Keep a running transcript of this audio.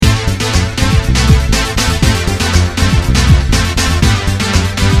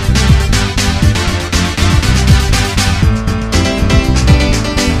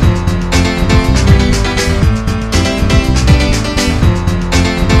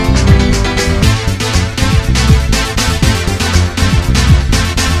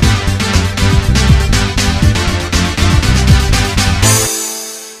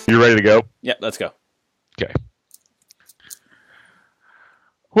ready to go? Yeah, let's go. Okay.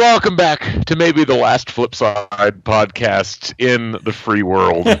 Welcome back to maybe the last Flipside podcast in the free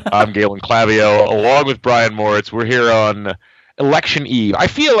world. I'm Galen Clavio, along with Brian Moritz. We're here on Election Eve. I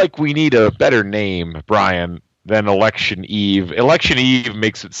feel like we need a better name, Brian, than Election Eve. Election Eve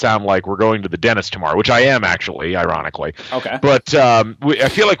makes it sound like we're going to the dentist tomorrow, which I am actually, ironically. Okay. But I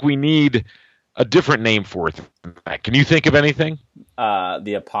feel like we need a different name for it. Can you think of anything?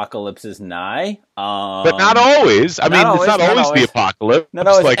 The apocalypse is nigh. But not always. It's not always the apocalypse. Not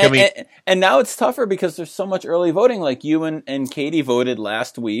always. And now it's tougher because there's so much early voting. Like you and Katie voted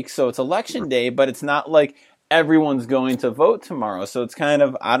last week, so it's election day, but it's not like everyone's going to vote tomorrow. So it's kind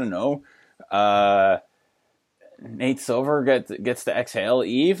of, I don't know, Nate Silver gets to exhale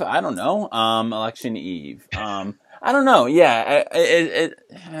Eve. I don't know. Election Eve. I don't know. Yeah.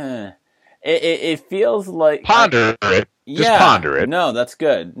 It feels like ponder it. Just ponder it. No, that's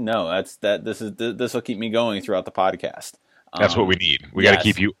good. No, this will keep me going throughout the podcast. That's what we need. We got to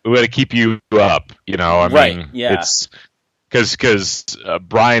keep you. We got to keep you up. Right. Yeah. It's because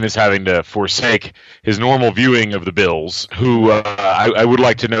Brian is having to forsake his normal viewing of the Bills, who I would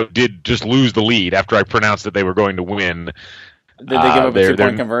like to know did just lose the lead after I pronounced that they were going to win. Did they give up a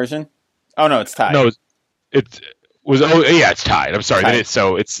 2-point conversion? Oh no, it's tied. No, it's tied. I'm sorry.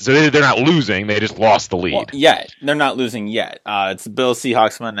 They're not losing. They just lost the lead. Well, they're not losing yet. It's the Bills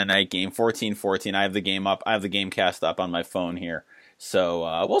Seahawks Monday night game, 14-14. I have the game up. I have the game cast up on my phone here.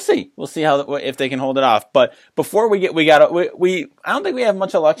 So we'll see. We'll see if they can hold it off. But before we I don't think we have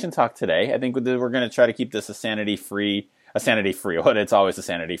much election talk today. I think we're going to try to keep this a sanity free. Well, it's always a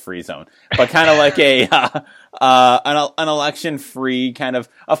sanity free zone, but kind of like an election free kind of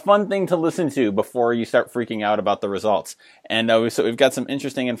a fun thing to listen to before you start freaking out about the results. And so we've got some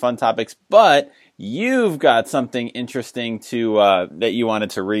interesting and fun topics, but you've got something interesting that you wanted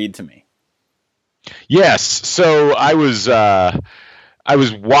to read to me. Yes. So I was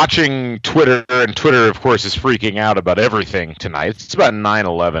watching Twitter, and Twitter, of course, is freaking out about everything tonight. It's about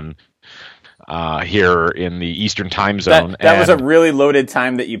 9/11. Here in the Eastern time zone. That was a really loaded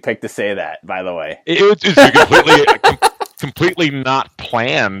time that you picked to say that, by the way. It's completely not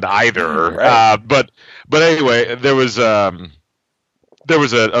planned either. Right. But anyway, there was obviously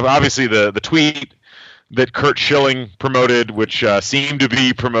the tweet that Kurt Schilling promoted, which seemed to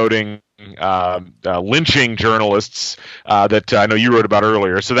be promoting lynching journalists that I know you wrote about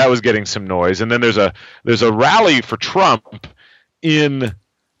earlier. So that was getting some noise. And then there's a rally for Trump in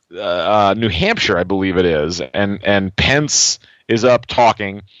New Hampshire, I believe it is, and Pence is up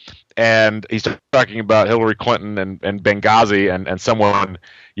talking, and he's talking about Hillary Clinton and Benghazi, and someone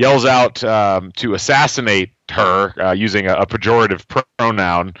yells out to assassinate her using a pejorative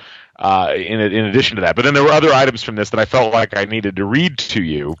pronoun in addition to that. But then there were other items from this that I felt like I needed to read to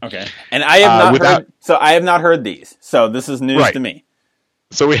you. Okay, and I have not heard these, so this is news to me.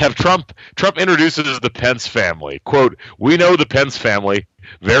 So we have Trump. Trump introduces the Pence family. Quote, "We know the Pence family.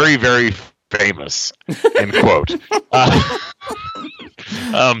 Very, very famous." End quote.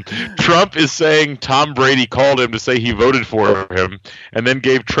 Trump is saying Tom Brady called him to say he voted for him and then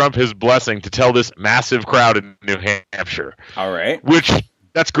gave Trump his blessing to tell this massive crowd in New Hampshire. All right. Which,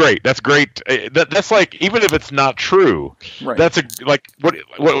 that's great. That's great. That's like, even if it's not true, right. That's what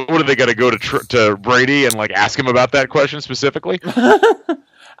are they got to go to Brady and like ask him about that question specifically?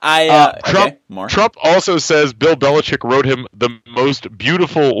 Trump also says Bill Belichick wrote him the most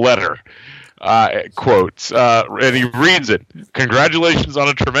beautiful letter. Quotes, and he reads it. "Congratulations on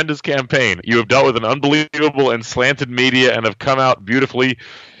a tremendous campaign. You have dealt with an unbelievable and slanted media and have come out beautifully.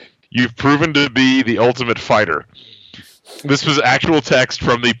 You've proven to be the ultimate fighter." This was actual text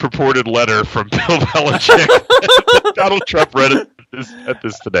from the purported letter from Bill Belichick. Donald Trump read it at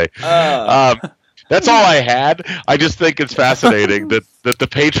this today. That's all I had. I just think it's fascinating that the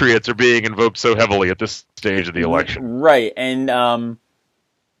Patriots are being invoked so heavily at this stage of the election. Right, and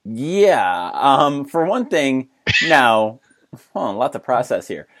for one thing, now, a lot to process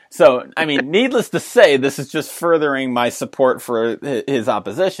here. So, I mean, needless to say, this is just furthering my support for his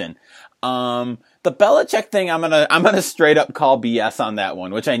opposition. The Belichick thing, I'm gonna straight up call BS on that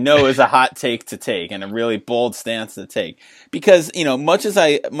one, which I know is a hot take to take and a really bold stance to take. Because, much as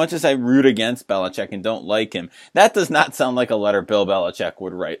I root against Belichick and don't like him, that does not sound like a letter Bill Belichick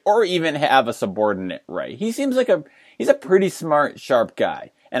would write, or even have a subordinate write. He seems like he's a pretty smart, sharp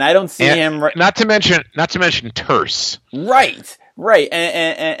guy. And I don't see him. Not to mention terse. Right.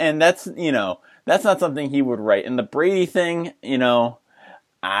 And that's, that's not something he would write. And the Brady thing,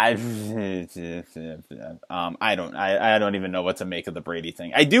 I don't even know what to make of the Brady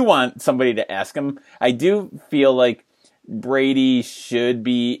thing. I do want somebody to ask him. I do feel like Brady should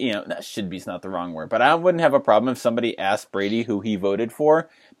be, not should be is not the wrong word, but I wouldn't have a problem if somebody asked Brady who he voted for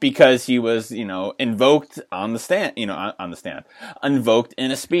because he was, invoked on the stand, invoked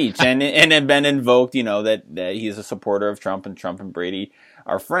in a speech and had been invoked, that he's a supporter of Trump and Brady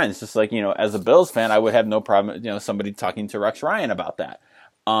are friends. Just like, as a Bills fan, I would have no problem, somebody talking to Rex Ryan about that.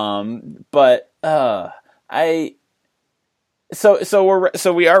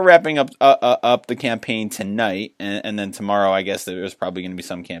 So we are wrapping up the campaign tonight, and then tomorrow I guess there's probably going to be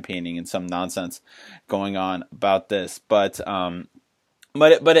some campaigning and some nonsense going on about this. But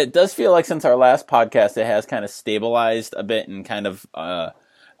it does feel like since our last podcast, it has kind of stabilized a bit, and kind of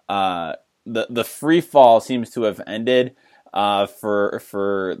the free fall seems to have ended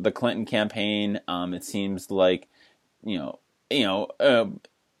for the Clinton campaign. It seems like we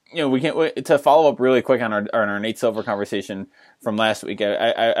can't to follow up really quick on our Nate Silver conversation from last week.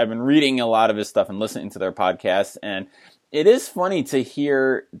 I've been reading a lot of his stuff and listening to their podcasts, and it is funny to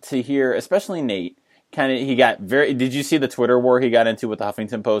hear, especially Nate. He got very. Did you see the Twitter war he got into with the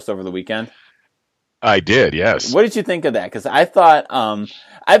Huffington Post over the weekend? I did, yes. What did you think of that? Because I thought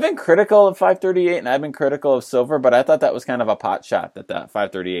I've been critical of 538 and I've been critical of Silver, but I thought that was kind of a pot shot that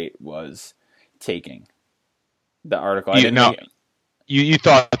 538 was taking the article. You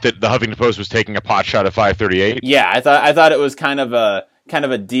thought that the Huffington Post was taking a pot shot at 538? Yeah, I thought it was kind of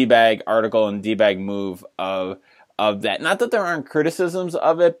a D-bag article and D-bag move of that. Not that there aren't criticisms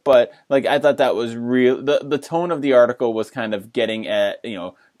of it, but like I thought that was real. The tone of the article was kind of getting at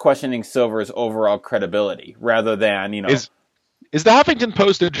questioning Silver's overall credibility rather than Is the Huffington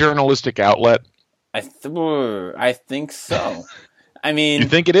Post a journalistic outlet? I think so. I mean, you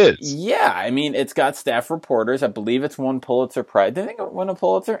think it is? Yeah, I mean, it's got staff reporters. I believe it's won Pulitzer Prize. Did I think it won a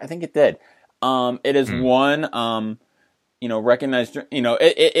Pulitzer? I think it did. It has won, recognized.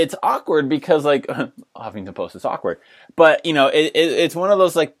 It's awkward because like Huffington Post is awkward, but it's one of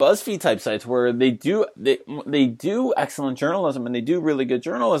those like BuzzFeed type sites where they do excellent journalism and they do really good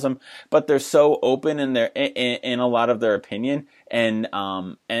journalism, but they're so open in a lot of their opinion and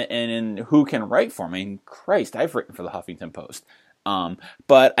in who can write for me. I mean, Christ, I've written for the Huffington Post. I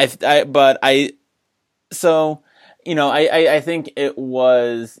think it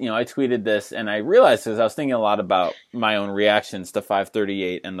was, I tweeted this and I realized because I was thinking a lot about my own reactions to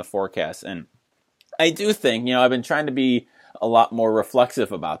 538 and the forecast. And I do think, I've been trying to be a lot more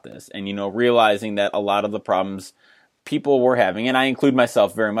reflexive about this and, realizing that a lot of the problems people were having, and I include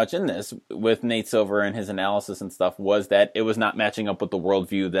myself very much in this with Nate Silver and his analysis and stuff, was that it was not matching up with the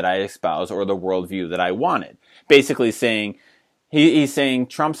worldview that I espouse or the worldview that I wanted. Basically saying, He's saying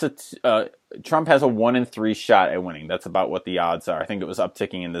Trump has a 1 in 3 shot at winning. That's about what the odds are. I think it was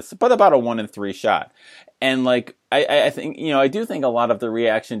upticking in this, but about a 1 in 3 shot. And like, I think, I do think a lot of the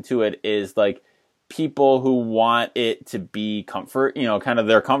reaction to it is like people who want it to be comfort, kind of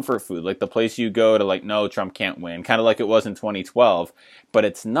their comfort food, like the place you go to like, no, Trump can't win, kind of like it was in 2012, but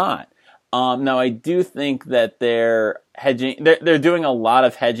it's not. Now I do think that they're hedging, they're doing a lot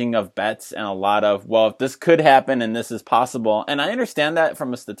of hedging of bets and a lot of, well, if this could happen and this is possible. And I understand that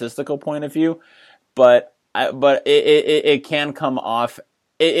from a statistical point of view, but it can come off,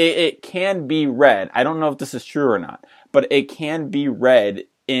 it can be read. I don't know if this is true or not, but it can be read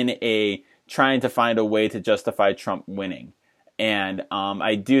in a trying to find a way to justify Trump winning. And,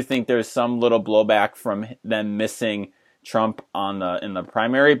 I do think there's some little blowback from them missing Trump in the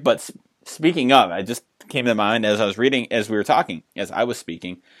primary, but speaking of, I just came to mind as I was reading, as I was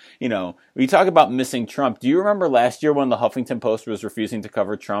speaking, we talk about missing Trump. Do you remember last year when the Huffington Post was refusing to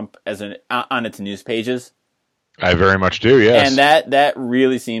cover Trump on its news pages? I very much do, yes. And that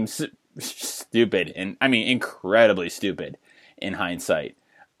really seems stupid, and I mean incredibly stupid in hindsight.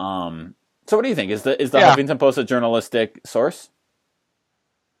 So what do you think? Is the Huffington Post a journalistic source?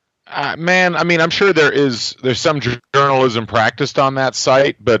 Man, I mean, I'm sure there's some journalism practiced on that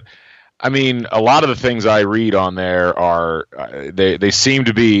site, but I mean, a lot of the things I read on there are they seem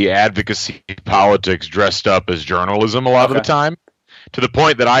to be advocacy politics dressed up as journalism a lot of the time, to the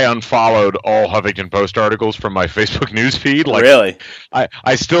point that I unfollowed all Huffington Post articles from my Facebook news feed. Like, really?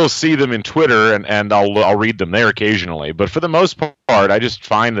 I still see them in Twitter and I'll read them there occasionally, but for the most part, I just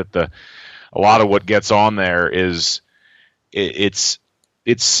find that a lot of what gets on there is it's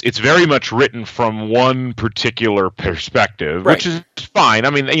very much written from one particular perspective, right, which is fine.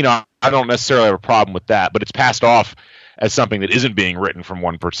 I mean, I don't necessarily have a problem with that, but it's passed off as something that isn't being written from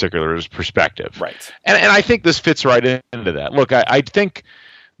one particular perspective. Right. And I think this fits right into that. Look, I think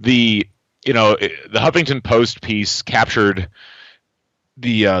the Huffington Post piece captured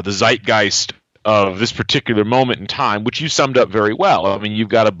the zeitgeist of this particular moment in time, which you summed up very well. I mean, you've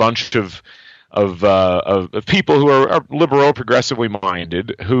got a bunch of of people who are liberal, progressively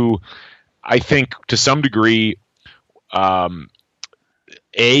minded, who I think to some degree,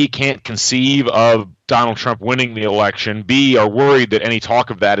 A, can't conceive of Donald Trump winning the election, B, are worried that any talk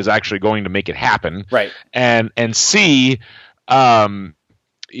of that is actually going to make it happen, right, and C,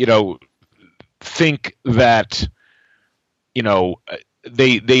 think that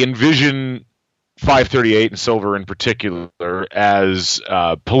they envision 538 and Silver in particular as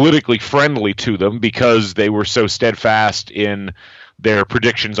politically friendly to them because they were so steadfast in their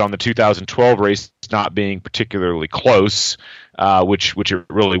predictions on the 2012 race not being particularly close, which it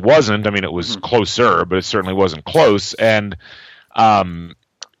really wasn't. I mean, it was closer, but it certainly wasn't close. And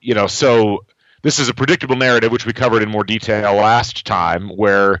so this is a predictable narrative, which we covered in more detail last time,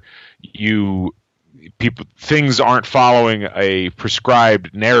 where things aren't following a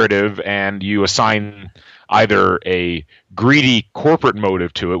prescribed narrative, and you assign either a greedy corporate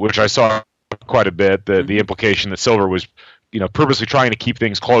motive to it, which I saw quite a bit, the implication that Silver was purposely trying to keep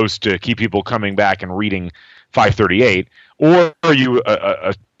things close to keep people coming back and reading 538, or you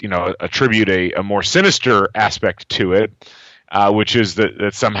attribute a more sinister aspect to it, which is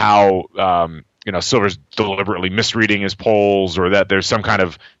that somehow Silver's deliberately misreading his polls, or that there's some kind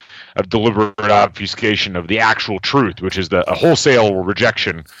of deliberate obfuscation of the actual truth, which is a wholesale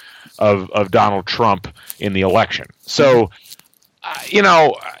rejection of Donald Trump in the election. So,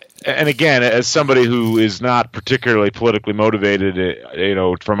 and again, as somebody who is not particularly politically motivated,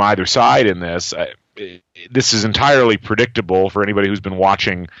 from either side in this, this is entirely predictable for anybody who's been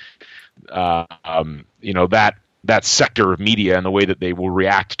watching, that sector of media and the way that they will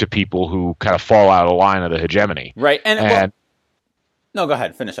react to people who kind of fall out of line of the hegemony. Right. No, go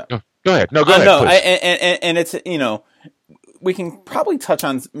ahead. Finish up. Go ahead. No, go ahead. No, and it's, we can probably touch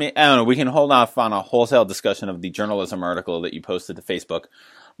on, I don't know, we can hold off on a wholesale discussion of the journalism article that you posted to Facebook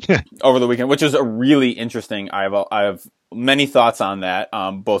over the weekend, which is a really interesting. I have many thoughts on that,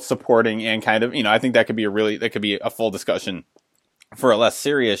 both supporting and kind of, I think that could be a full discussion for a less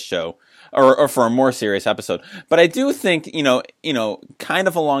serious show. Or for a more serious episode. But I do think, kind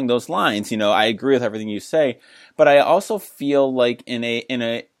of along those lines, I agree with everything you say, but I also feel like in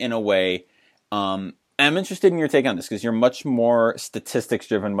a way, I'm interested in your take on this, because you're much more statistics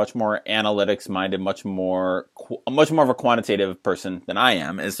driven, much more analytics minded, much more of a quantitative person than I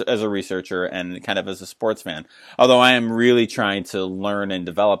am as a researcher and kind of as a sports fan. Although I am really trying to learn and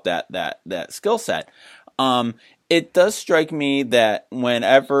develop that skill set. It does strike me that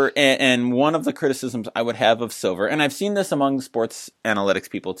whenever, and one of the criticisms I would have of Silver, and I've seen this among sports analytics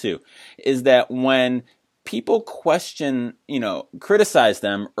people too, is that when people criticize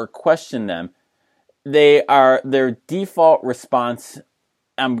them or question them, their default response,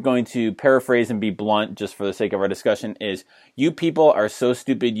 I'm going to paraphrase and be blunt just for the sake of our discussion, is, you people are so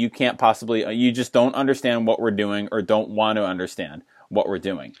stupid you just don't understand what we're doing or don't want to understand what we're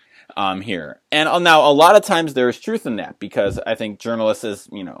doing. Here. And now a lot of times there is truth in that, because I think journalists,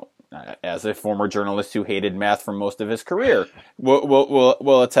 as a former journalist who hated math for most of his career,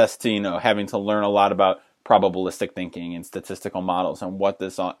 will attest to, having to learn a lot about probabilistic thinking and statistical models and what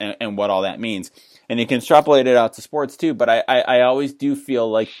all that means. And you can extrapolate it out to sports too, but I always do feel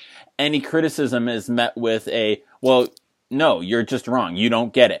like any criticism is met with well, no, you're just wrong. You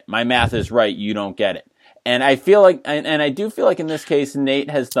don't get it. My math is right. You don't get it. And I feel like, and I do feel like in this case,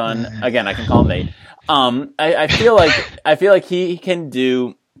 Nate has done, again, I can call him Nate. I feel like he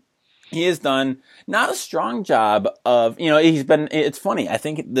has done not a strong job of, it's funny. I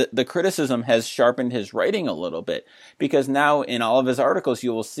think the criticism has sharpened his writing a little bit, because now in all of his articles,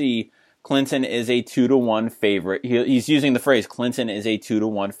 you will see Clinton is a 2-1 favorite. He's using the phrase, Clinton is a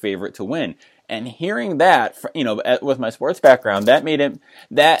 2-1 favorite to win. And hearing that, with my sports background, that made it,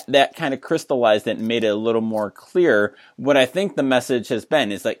 that kind of crystallized it and made it a little more clear. What I think the message has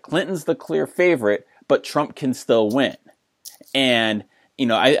been is that Clinton's the clear favorite, but Trump can still win. And,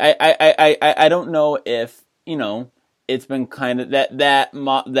 I don't know if, it's been kind of that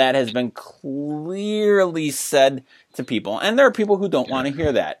has been clearly said to people. And there are people who don't want to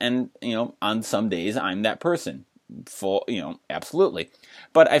hear that. And, on some days I'm that person. Absolutely.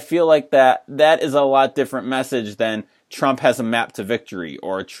 But I feel like that is a lot different message than Trump has a map to victory,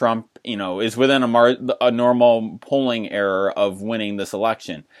 or Trump, is within a normal polling error of winning this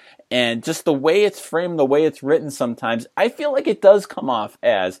election. And just the way it's framed, the way it's written sometimes, I feel like it does come off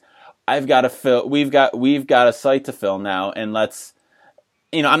as, we've got a site to fill now, and let's,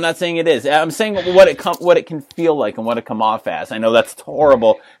 I'm not saying it is. I'm saying what it can feel like and what it come off as. I know that's a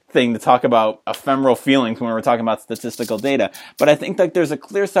horrible thing to talk about ephemeral feelings when we're talking about statistical data, but I think like there's a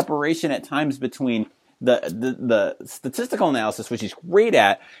clear separation at times between the statistical analysis, which he's great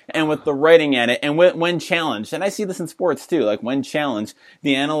at, and with the writing at it, and when challenged, and I see this in sports too, like when challenged,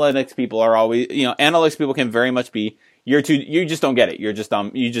 the analytics people are always, analytics people can very much be, you just don't get it. You're just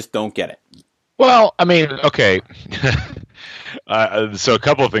you just don't get it. Well, I mean, okay. So a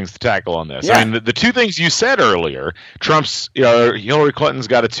couple of things to tackle on this. Yeah. I mean, the two things you said earlier, Hillary Clinton's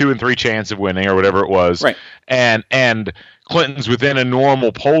got a 2 in 3 chance of winning or whatever it was. Right. And Clinton's within a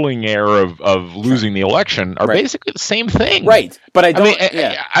normal polling error of losing the election are basically the same thing. Right. But I don't,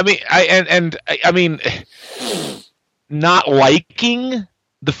 I mean, not liking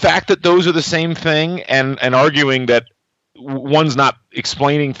the fact that those are the same thing and arguing that one's not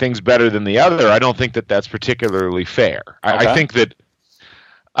explaining things better than the other, I don't think that that's particularly fair. Okay. I think that,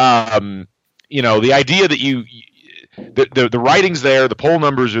 the idea that the writing's there, the poll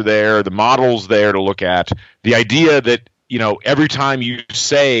numbers are there, the model's there to look at, the idea that, every time you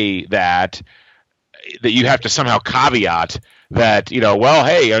say that you have to somehow caveat that,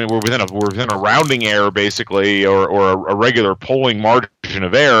 hey, I mean, we're within a rounding error basically, or a regular polling margin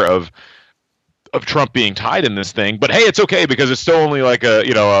of error of Trump being tied in this thing, but hey, it's okay because it's still only like a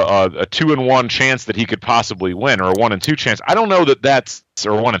 2 in 1 chance that he could possibly win, or a 1 in 2 chance. I don't know that that's,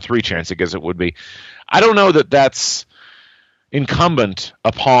 or 1 in 3 chance, I guess it would be. I don't know that that's incumbent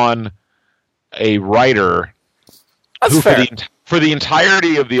upon a writer that's who fair. For the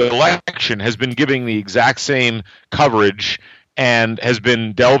entirety of the election has been giving the exact same coverage and has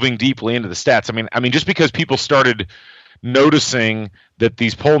been delving deeply into the stats. I mean, just because people started noticing that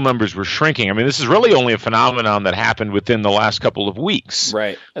these poll numbers were shrinking. I mean, this is really only a phenomenon that happened within the last couple of weeks.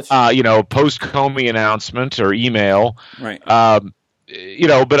 Right. That's Post Comey announcement or email. Right. But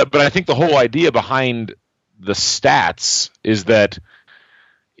I think the whole idea behind the stats is that,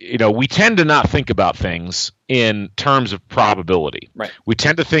 we tend to not think about things in terms of probability. Right. We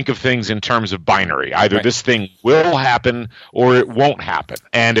tend to think of things in terms of binary. Either this thing will happen or it won't happen.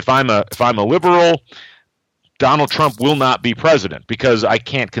 And if I'm a liberal, Donald Trump will not be president because I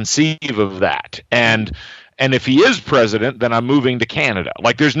can't conceive of that. And if he is president, then I'm moving to Canada.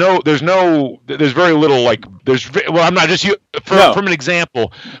 Like there's very little like I'm not just from an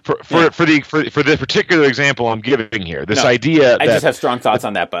example for the particular example I'm giving here. This idea I just have strong thoughts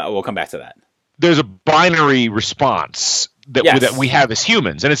on that, but we'll come back to that. There's a binary response that we have as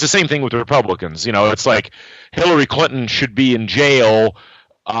humans, and it's the same thing with the Republicans. It's like Hillary Clinton should be in jail.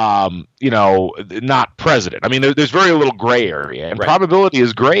 Not president. I mean, there's very little gray area, and probability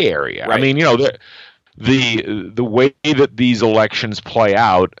is gray area. Right. I mean, the way that these elections play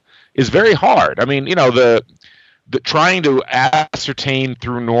out is very hard. I mean, the trying to ascertain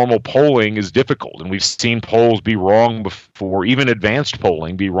through normal polling is difficult, and we've seen polls be wrong before, even advanced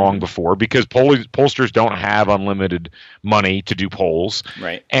polling be wrong before, because pollsters don't have unlimited money to do polls,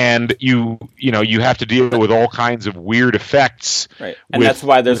 right? And you have to deal with all kinds of weird effects, right? And that's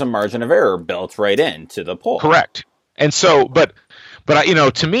why there's a margin of error built right into the poll, correct? And so, but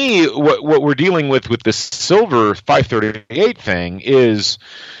to me, what we're dealing with this Silver 538 thing is,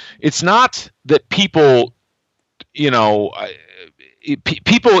 it's not that people. People,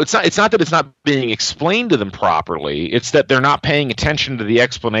 it's not that it's not being explained to them properly. It's that they're not paying attention to the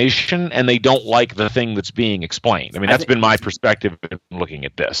explanation and they don't like the thing that's being explained. I mean, that's been my perspective in looking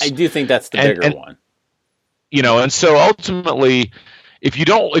at this. I do think that's the bigger one. And so ultimately, if you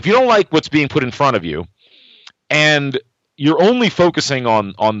don't like what's being put in front of you, and you're only focusing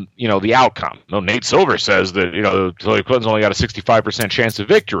on the outcome. No, Nate Silver says that Hillary Clinton's only got a 65% chance of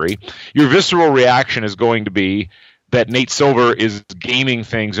victory. Your visceral reaction is going to be that Nate Silver is gaming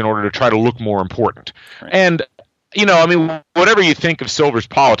things in order to try to look more important. Right. And whatever you think of Silver's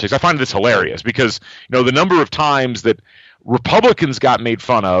politics, I find this hilarious because the number of times that Republicans got made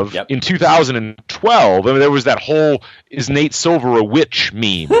fun of in 2012. I mean, there was that whole "Is Nate Silver a witch"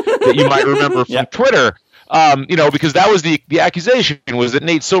 meme that you might remember from Twitter. Because that was the accusation was that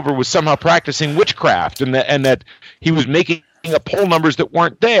Nate Silver was somehow practicing witchcraft and that he was making up poll numbers that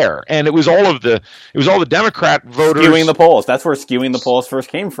weren't there, and it was all the Democrat voters skewing the polls. That's where skewing the polls first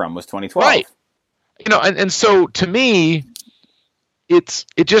came from, was 2012. Right. And so to me, it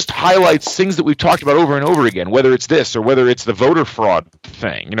just highlights things that we've talked about over and over again, whether it's this or whether it's the voter fraud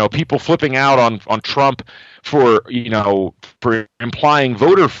thing. People flipping out on Trump for implying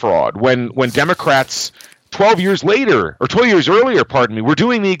voter fraud when Democrats 12 years later, or 12 years earlier, we're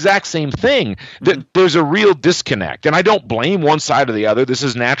doing the exact same thing. There's a real disconnect. And I don't blame one side or the other. This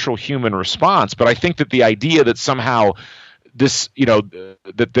is natural human response. But I think that the idea that somehow this,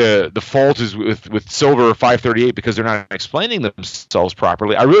 that the fault is with Silver 538 because they're not explaining themselves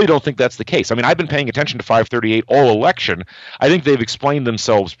properly, I really don't think that's the case. I mean, I've been paying attention to 538 all election. I think they've explained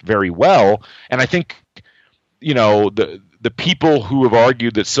themselves very well. And I think the people who have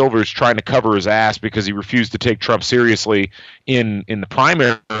argued that Silver's trying to cover his ass because he refused to take Trump seriously in the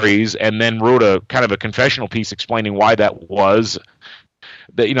primaries, and then wrote a kind of a confessional piece explaining why that was.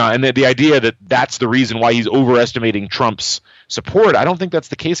 That, and the idea that that's the reason why he's overestimating Trump's support, I don't think that's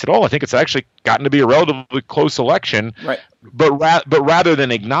the case at all. I think it's actually gotten to be a relatively close election. Right. But rather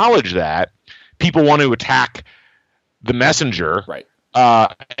than acknowledge that, people want to attack the messenger. Right.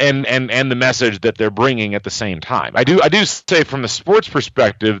 And the message that they're bringing at the same time. I do say from the sports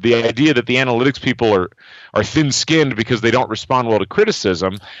perspective, the idea that the analytics people are thin-skinned because they don't respond well to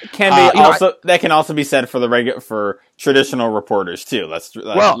criticism can be that can also be said for traditional reporters too. And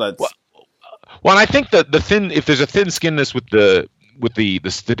I think that if there's a thin-skinnedness with the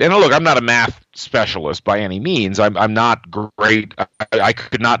and look, I'm not a math specialist by any means. I'm not great. I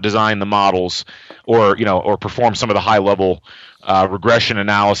could not design the models or perform some of the high level regression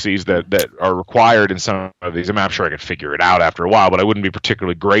analyses that are required in some of these. I'm sure I could figure it out after a while, but I wouldn't be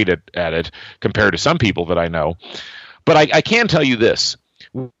particularly great at it compared to some people that I know. But I can tell you this.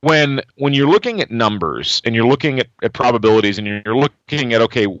 When you're looking at numbers and you're looking at probabilities and you're looking at,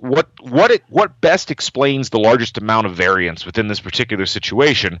 okay, what best explains the largest amount of variance within this particular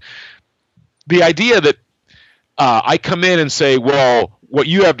situation, the idea that I come in and say, well, what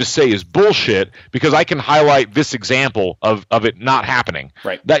you have to say is bullshit because I can highlight this example of it not happening.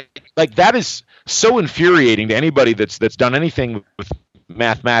 Right. That is so infuriating to anybody that's done anything with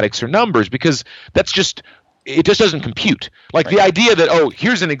mathematics or numbers, because it just doesn't compute. Right. The idea that,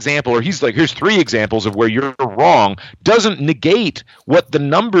 here's an example, or here's 3 examples of where you're wrong, doesn't negate what the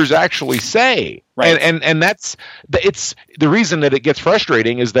numbers actually say. Right. And that's the reason that it gets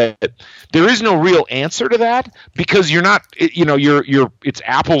frustrating is that there is no real answer to that, because you're not, it's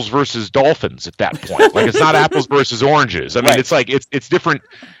apples versus dolphins at that point. It's not apples versus oranges. I mean, right. It's different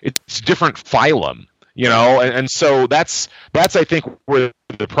phylum. And so that's I think where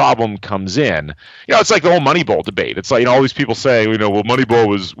the problem comes in. It's like the whole Moneyball debate. It's like, all these people say, well, Moneyball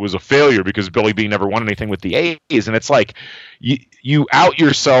was a failure because Billy Beane never won anything with the A's, and it's like you out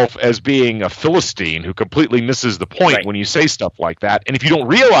yourself as being a Philistine who completely misses the point right. when you say stuff like that. And if you don't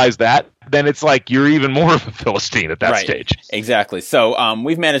realize that, then it's like you're even more of a Philistine at that right. stage. Exactly. So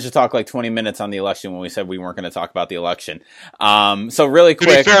we've managed to talk 20 minutes on the election when we said we weren't going to talk about the election. So really quick.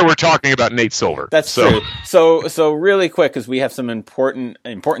 To be fair, we're talking about Nate Silver. That's true. So really quick, because we have some important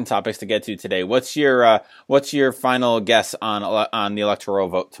topics to get to today. What's your final guess on the electoral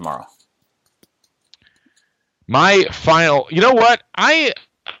vote tomorrow? My final, what?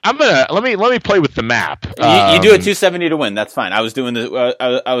 I'm gonna let me play with the map. You do a 270 to win. That's fine. I was doing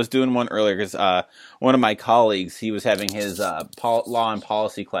I was doing one earlier because one of my colleagues, he was having his law and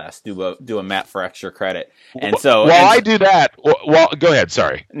policy class do a map for extra credit, and so I do that. Well, go ahead.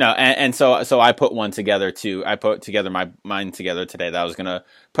 Sorry. No, and so I put one together too. I put together mine together today that I was gonna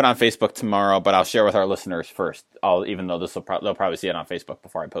put on Facebook tomorrow, but I'll share with our listeners first. Even though they'll probably see it on Facebook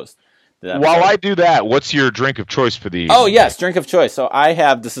before I post. While I do that, what's your drink of choice for the evening? Oh, yes, drink of choice. So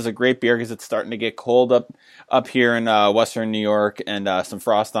this is a great beer because it's starting to get cold up here in western New York, and some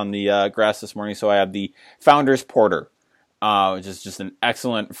frost on the grass this morning. So I have the Founders Porter, which is just an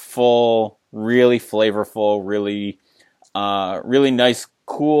excellent, full, really flavorful, really nice,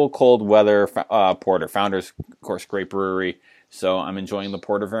 cool, cold weather porter. Founders, of course, great brewery. So I'm enjoying the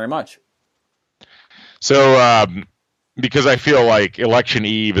porter very much. So, because I feel like election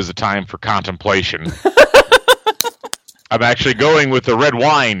eve is a time for contemplation, I'm actually going with the red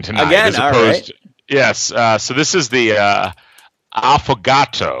wine tonight. Again, as opposed to, yes. So this is the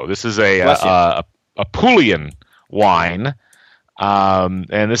Affogato. This is a Apulian wine,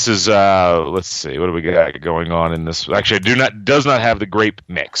 and this is let's see, what do we got going on in this? Actually, does not have the grape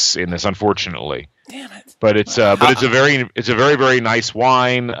mix in this, unfortunately. Damn it! But it's a very very nice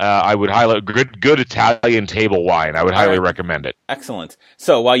wine. I would highlight good Italian table wine. I would highly recommend it. Excellent.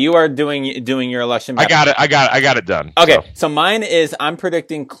 So while you are doing your election, I got it done. Okay, so mine is, I'm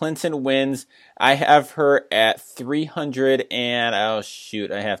predicting Clinton wins. I have her at 300 and I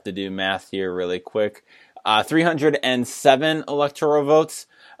have to do math here really quick. 307 electoral votes.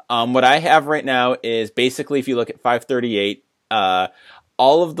 What I have right now is basically, if you look at 538.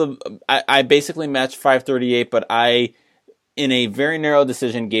 All of I basically matched 538, but I, in a very narrow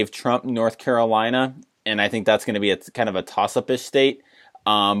decision, gave Trump North Carolina, and I think that's going to be kind of a toss-up-ish state.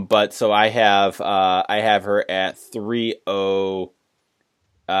 But so I have her at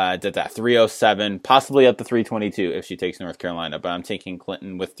 307, possibly up to 322 if she takes North Carolina. But I'm taking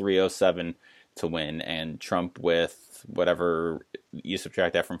Clinton with 307 to win, and Trump with whatever you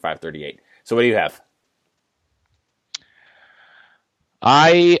subtract that from 538. So what do you have?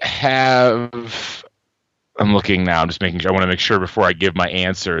 I have I'm looking now. I'm just making sure. I want to make sure before I give my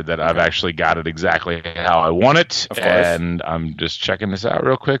answer that I've actually got it exactly how I want it. Of course. And I'm just checking this out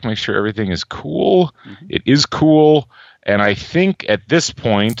real quick, make sure everything is cool. Mm-hmm. It is cool. And I think at this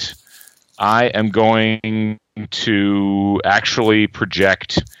point, I am going to actually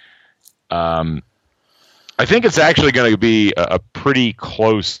project. I think it's actually going to be a pretty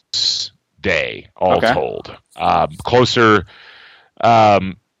close day, all told. Closer.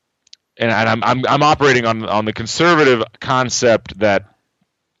 And I'm operating on the conservative concept that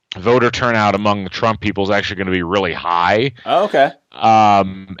voter turnout among the Trump people is actually going to be really high. Oh, okay.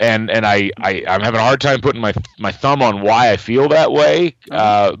 And I'm having a hard time putting my thumb on why I feel that way.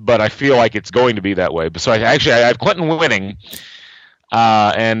 But I feel like it's going to be that way. So I have Clinton winning.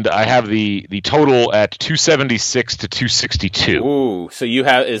 And I have the total at 276 to 262. Ooh, so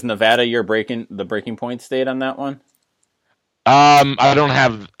is Nevada the breaking point state on that one? I don't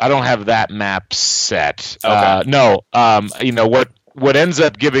have that map set. Okay. No. What ends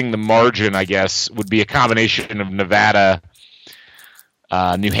up giving the margin, I guess, would be a combination of Nevada,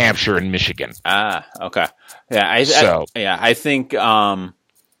 New Hampshire, and Michigan. Ah, okay. Yeah,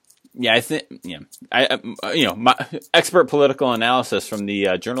 my expert political analysis from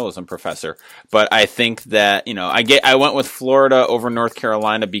the journalism professor, but I think that I went with Florida over North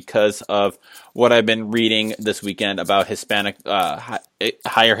Carolina because of what I've been reading this weekend about Hispanic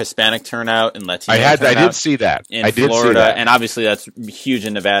higher Hispanic turnout and Latino. I did see that in Florida, and obviously that's huge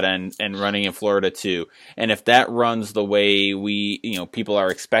in Nevada and running in Florida too. And if that runs the way people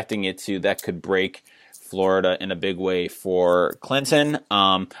are expecting it to, that could break Florida in a big way for Clinton.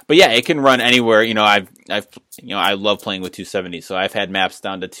 But yeah, it can run anywhere. I love playing with 270, so I've had maps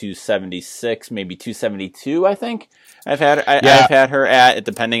down to 276, maybe 272. I think I've had her at,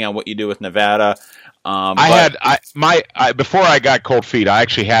 depending on what you do with Nevada. Before I got cold feet, I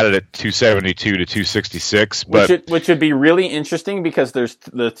actually had it at 272 to 266, which would be really interesting because there's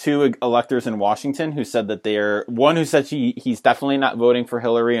the two electors in Washington who said that one who said he's definitely not voting for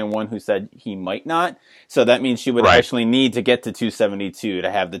Hillary, and one who said he might not. So that means she would actually need to get to 272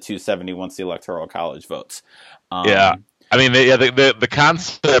 to have the 270 once the Electoral College votes. The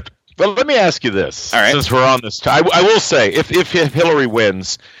concept. Well, let me ask you this. All right. Since we're on this, I will say if Hillary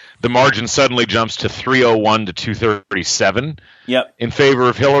wins, the margin suddenly jumps to 301 to 237 in favor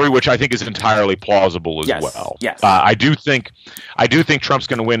of Hillary, which I think is entirely plausible as well. Yes. I do think Trump's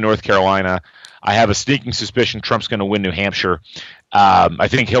going to win North Carolina. I have a sneaking suspicion Trump's going to win New Hampshire. I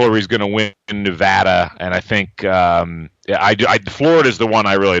think Hillary's going to win Nevada, and I think Florida is the one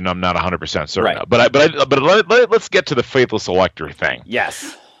I'm not 100% certain of. But let's get to the faithless elector thing.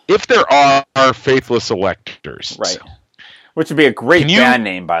 Yes. If there are faithless electors, right. Which would be a great band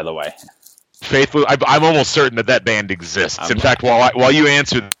name, by the way. Faithless. I'm almost certain that band exists. In fact, while you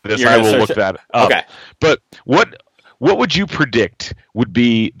answer this, I will look that up. Okay. But what would you predict would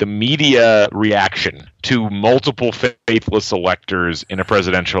be the media reaction to multiple faithless electors in a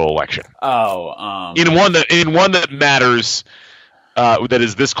presidential election? In one that matters, that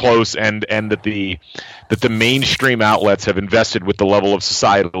is this close, and that the mainstream outlets have invested with the level of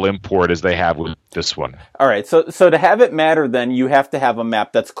societal import as they have with this one. All right, so to have it matter, then you have to have a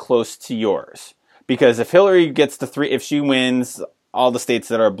map that's close to yours, because if Hillary gets to if she wins all the states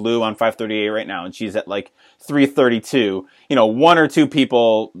that are blue on 538 right now, and she's at like 332, one or two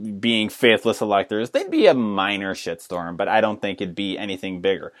people being faithless electors, they'd be a minor shitstorm, but I don't think it'd be anything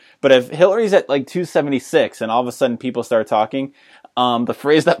bigger. But if Hillary's at like 276 and all of a sudden people start talking, the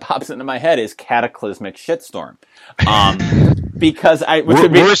phrase that pops into my head is cataclysmic shitstorm. Because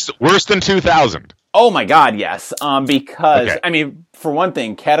worse than 2000. Oh my God, yes. Because for one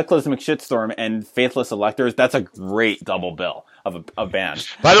thing, cataclysmic shitstorm and faithless electors, that's a great double bill of a band.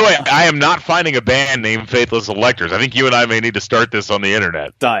 By the way, I am not finding a band named Faithless Electors. I think you and I may need to start this on the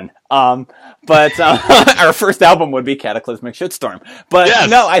internet. Done. But our first album would be Cataclysmic Shitstorm. But yes.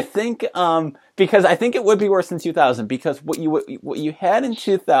 No, I think because I think it would be worse than 2000, because what you had in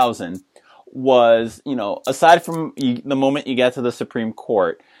 2000 was, aside from the moment you get to the Supreme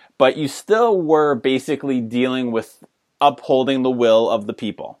Court, but you still were basically dealing with upholding the will of the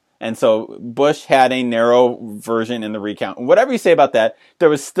people. And so Bush had a narrow version in the recount. Whatever you say about that, there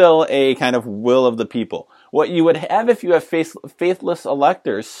was still a kind of will of the people. What you would have if you have faithless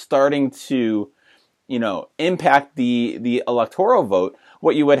electors starting to, impact the electoral vote,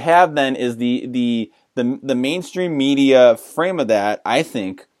 what you would have then is the mainstream media frame of that, I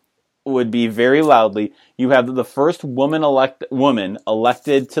think, would be very loudly, you have the first woman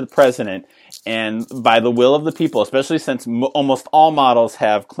elected to the president, and by the will of the people, especially since almost all models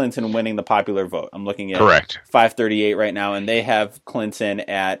have Clinton winning the popular vote. I'm looking at correct 538 right now, and they have Clinton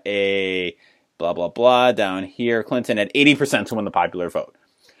at blah, blah, blah. Down here, Clinton had 80% to win the popular vote.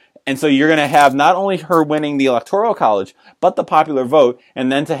 And so you're going to have not only her winning the Electoral College, but the popular vote.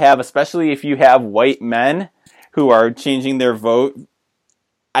 And then to have, especially if you have white men who are changing their vote,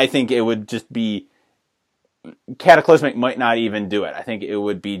 I think it would just be... Cataclysmic might not even do it. I think it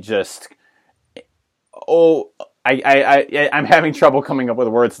would be just... I'm having trouble coming up with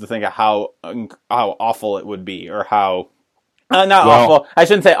words to think of how awful it would be, or how... awful. I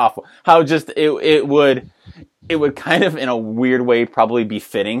shouldn't say awful. How just it would kind of, in a weird way, probably be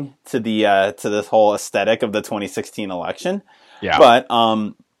fitting to the to this whole aesthetic of the 2016 election. Yeah. But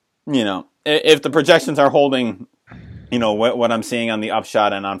if the projections are holding, what I'm seeing on the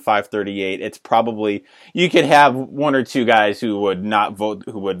upshot and on 538, it's probably, you could have one or two guys who would not vote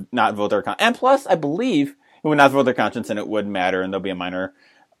their conscience, and plus, I believe, who would not vote their conscience, and it would matter, and there'll be a minor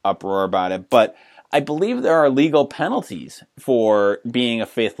uproar about it, but I believe there are legal penalties for being a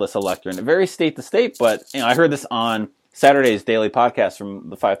faithless elector, and it varies state to state, but I heard this on Saturday's daily podcast from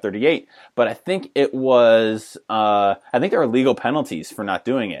the 538, but I think it was, I think there are legal penalties for not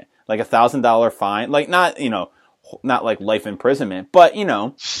doing it, like $1,000 fine, like not like life imprisonment, but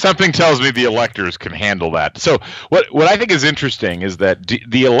something tells me the electors can handle that. So what I think is interesting is that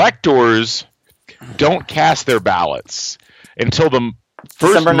the electors don't cast their ballots until the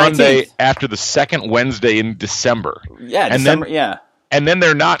first December 19th. Monday after the second Wednesday in December. Yeah, and December, and then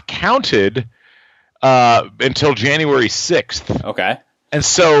they're not counted until January 6th. Okay. And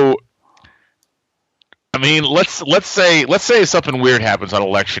so, I mean, let's say something weird happens on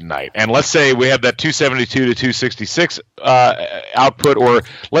election night, and let's say we have that 272 to 266 output, or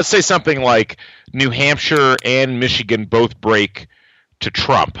let's say something like New Hampshire and Michigan both break to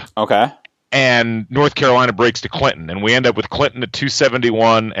Trump. Okay. And North Carolina breaks to Clinton, and we end up with Clinton at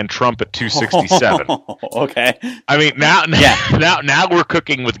 271 and Trump at 267. Okay. I mean, now we're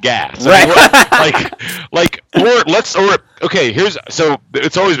cooking with gas. Right. So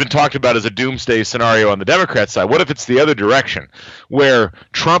it's always been talked about as a doomsday scenario on the Democrat side. What if it's the other direction, where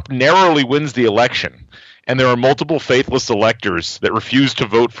Trump narrowly wins the election, and there are multiple faithless electors that refuse to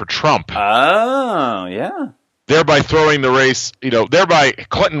vote for Trump? Oh, yeah. Thereby throwing the race, thereby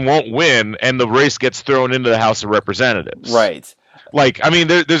Clinton won't win, and the race gets thrown into the House of Representatives. Right. Like, I mean,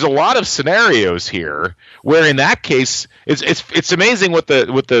 there's a lot of scenarios here where, in that case, it's amazing what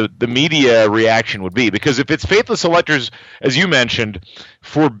the media reaction would be, because if it's faithless electors, as you mentioned,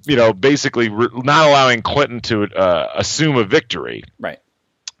 for basically not allowing Clinton to assume a victory, right.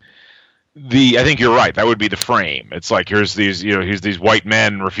 I think you're right. That would be the frame. It's like, here's these white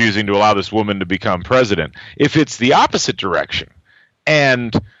men refusing to allow this woman to become president. If it's the opposite direction,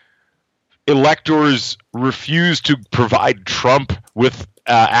 and electors refuse to provide Trump with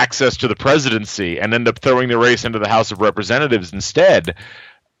access to the presidency and end up throwing the race into the House of Representatives instead,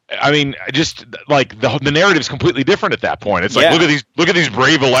 I mean, just like the narrative is completely different at that point. It's like, look at these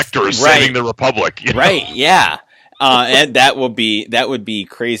brave electors saving the republic. Right. Yeah. And that would be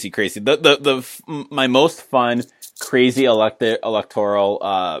crazy. My most fun crazy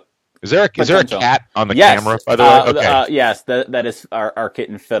electoral. Is there a cat on the camera, by the way? Okay. Yes, that is our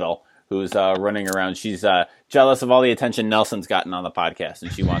kitten Fiddle, who's running around. She's jealous of all the attention Nelson's gotten on the podcast,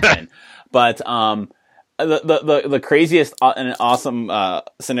 and she wants in. But the craziest and awesome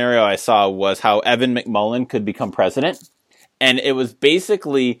scenario I saw was how Evan McMullin could become president. And it was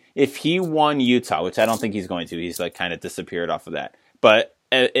basically, if he won Utah, which I don't think he's going to, he's like kind of disappeared off of that. But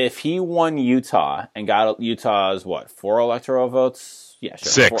if he won Utah and got Utah's 4 electoral votes? Yeah,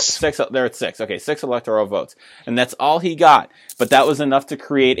 sure. 6. They're at 6. Okay, 6 electoral votes. And that's all he got. But that was enough to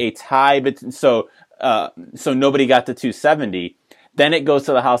create a tie. So nobody got to 270. Then it goes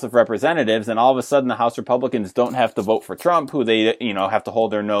to the House of Representatives, and all of a sudden the House Republicans don't have to vote for Trump, who they, have to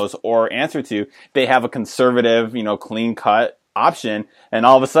hold their nose or answer to. They have a conservative, clean-cut option, and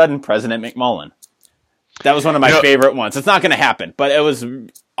all of a sudden, President McMullin. That was one of my favorite ones. It's not going to happen, but it was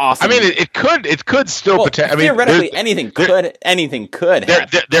awesome. I mean, it could still potentially. Theoretically, anything could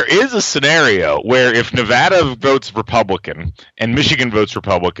happen. There is a scenario where if Nevada votes Republican and Michigan votes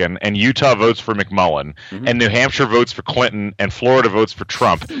Republican and Utah votes for McMullin and New Hampshire votes for Clinton and Florida votes for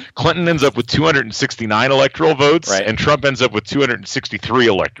Trump, Clinton ends up with 269 electoral votes and Trump ends up with 263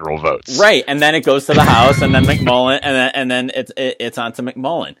 electoral votes. Right, and then it goes to the House, and then McMullin, and then it's on to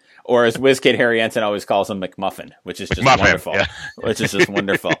McMullin. Or as WizKid Harry Ensign always calls him, McMuffin, which is just wonderful. Yeah. Which is just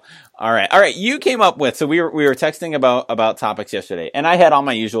wonderful. All right. You came up with, so we were texting about topics yesterday, and I had all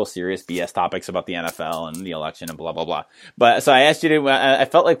my usual serious BS topics about the NFL and the election and blah blah blah. But so I asked you to. I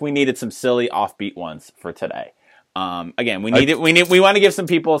felt like we needed some silly offbeat ones for today. Again, we want to give some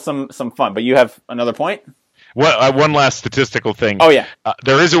people some fun. But you have another point? Well, one last statistical thing. Oh, yeah.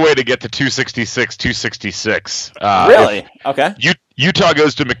 There is a way to get to 266, 266. Really? Okay. Utah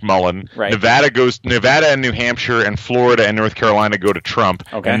goes to McMullen. Right. Nevada and New Hampshire and Florida and North Carolina go to Trump.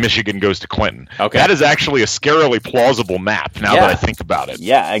 Okay. And Michigan goes to Clinton. Okay. That is actually a scarily plausible map now that I think about it.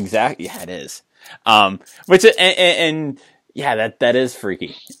 Yeah, exactly. Yeah, it is. Which and yeah, that is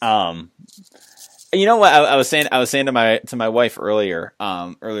freaky. You know what I was saying to my wife earlier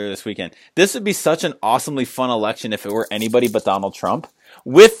this weekend. This would be such an awesomely fun election if it were anybody but Donald Trump.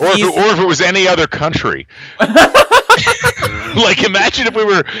 Or if it was any other country. Like imagine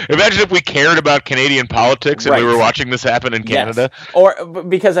if we cared about Canadian politics and we were watching this happen in Canada. Yes. Or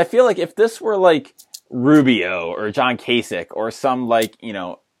because I feel like if this were like Rubio or John Kasich or some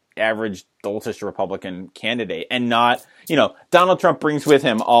average doltish Republican candidate and not, Donald Trump brings with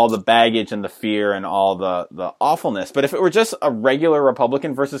him all the baggage and the fear and all the awfulness. But if it were just a regular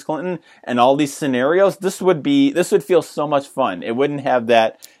Republican versus Clinton and all these scenarios, this would feel so much fun. It wouldn't have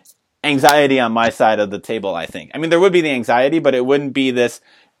that anxiety on my side of the table, I think. I mean, there would be the anxiety, but it wouldn't be this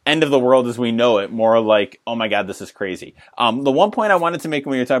end of the world as we know it, more like, oh my God, this is crazy. The one point I wanted to make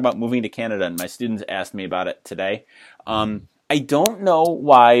when you were talking about moving to Canada, and my students asked me about it today, I don't know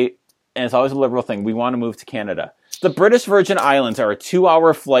why, and it's always a liberal thing, we want to move to Canada. The British Virgin Islands are a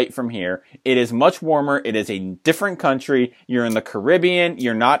 2-hour flight from here. It is much warmer. It is a different country. You're in the Caribbean.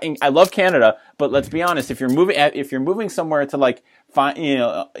 You're not in, I love Canada, but let's be honest, if you're moving somewhere to like find,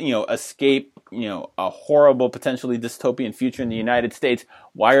 escape, a horrible, potentially dystopian future in the United States,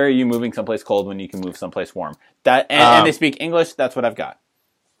 why are you moving someplace cold when you can move someplace warm? And they speak English. That's what I've got.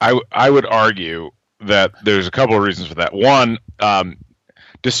 I would argue that there's a couple of reasons for that. One,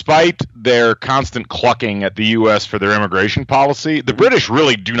 despite their constant clucking at the U.S. for their immigration policy, the British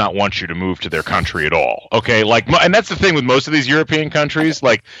really do not want you to move to their country at all. Okay, and that's the thing with most of these European countries.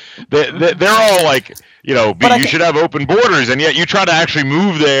 Like, they're all like, you should have open borders, and yet you try to actually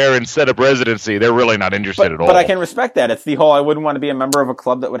move there and set up residency. They're really not interested at all. But I can respect that. It's the whole I wouldn't want to be a member of a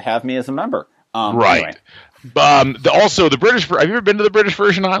club that would have me as a member. Right. Anyway. Also, the British. Have you ever been to the British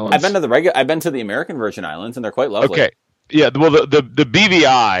Virgin Islands? I've been to the American Virgin Islands, and they're quite lovely. Okay. Yeah, well, the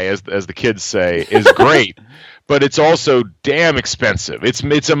BVI, as the kids say, is great, but it's also damn expensive.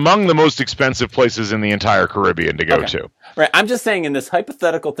 It's among the most expensive places in the entire Caribbean to go to. Right. I'm just saying, in this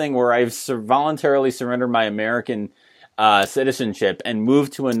hypothetical thing where I've voluntarily surrendered my American citizenship and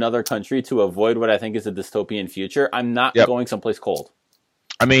moved to another country to avoid what I think is a dystopian future, I'm not going someplace cold.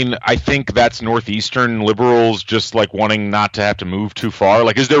 I mean, I think that's Northeastern liberals just like wanting not to have to move too far.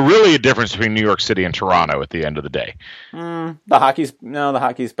 Like, is there really a difference between New York City and Toronto at the end of the day? The hockey's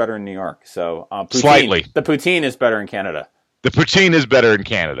better in New York. So slightly, the poutine is better in Canada. The poutine is better in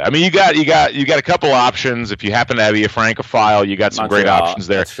Canada. I mean, you got a couple options. If you happen to be a Francophile, you got some great options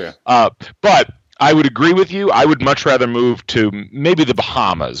there. That's true. But I would agree with you. I would much rather move to maybe the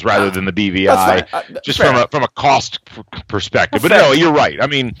Bahamas rather than the BVI, just from a cost perspective. But no, you're right. I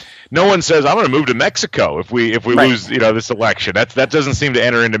mean, no one says I'm going to move to Mexico if we lose this election. That doesn't seem to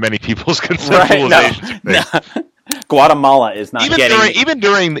enter into many people's conceptualizations. No. Guatemala is not even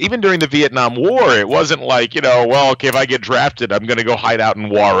during the Vietnam War. It wasn't like okay, if I get drafted, I'm going to go hide out in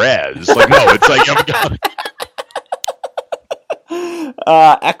Juarez. Like no, it's like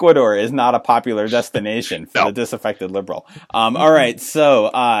Ecuador is not a popular destination for the disaffected liberal. All right,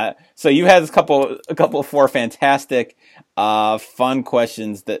 so you had a couple of 4 fantastic, fun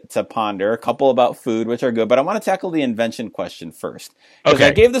questions to ponder. A couple about food, which are good, but I want to tackle the invention question first because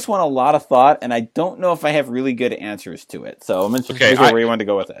I gave this one a lot of thought, and I don't know if I have really good answers to it. So I'm interested to hear where you want to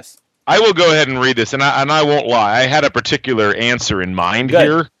go with this. I will go ahead and read this, and I won't lie. I had a particular answer in mind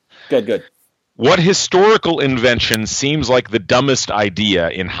here. Good. What historical invention seems like the dumbest idea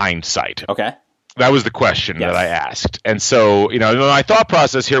in hindsight? Okay. That was the question that I asked. And so, my thought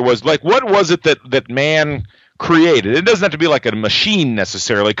process here was like, what was it that man created? It doesn't have to be like a machine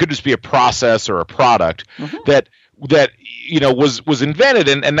necessarily. It could just be a process or a product that was invented.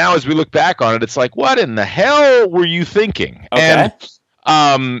 And now as we look back on it, it's like, what in the hell were you thinking? Okay.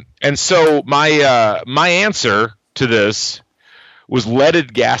 And so my answer to this was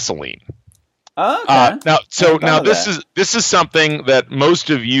leaded gasoline. Okay. Now this is something that most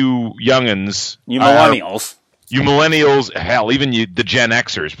of you youngins, you millennials, hell, even the Gen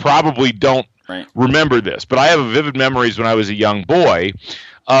Xers probably don't remember this. But I have vivid memories when I was a young boy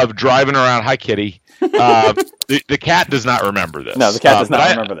of driving around. Hi, Kitty. The cat does not remember this. No, the cat does not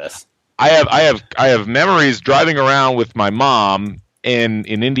remember this. I have memories driving around with my mom in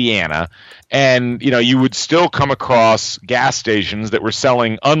Indiana, and you would still come across gas stations that were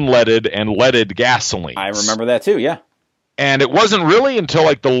selling unleaded and leaded gasoline. I remember that too, yeah. And it wasn't really until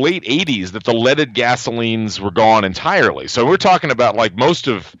like the late 80s that the leaded gasolines were gone entirely. So we're talking about like most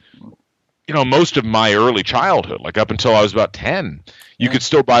of my early childhood, like up until I was about 10, you could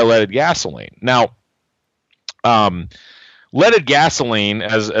still buy leaded gasoline. Now, leaded gasoline,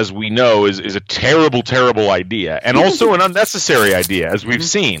 as we know, is a terrible, terrible idea, and also an unnecessary idea, as we've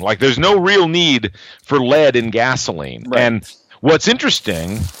seen. Like, there's no real need for lead in gasoline. Right. And what's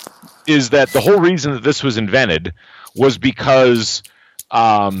interesting is that the whole reason that this was invented was because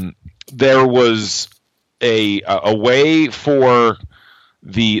there was a way for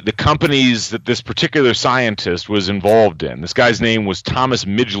the companies that this particular scientist was involved in. This guy's name was Thomas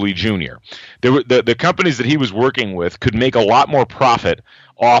Midgley Jr. The companies that he was working with could make a lot more profit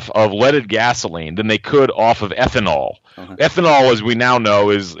off of leaded gasoline than they could off of ethanol. Uh-huh. Ethanol, as we now know,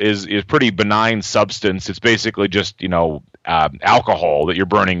 is pretty benign substance. It's basically just alcohol that you're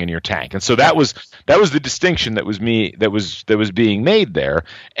burning in your tank, and so that was the distinction that was being made there.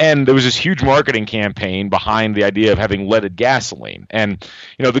 And there was this huge marketing campaign behind the idea of having leaded gasoline. And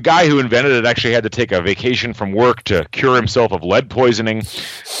the guy who invented it actually had to take a vacation from work to cure himself of lead poisoning.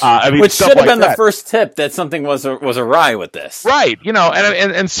 Which should have been the first tip that something was awry with this, right?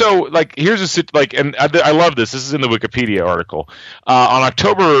 And so like here's and I love this. This is in the Wikipedia article. On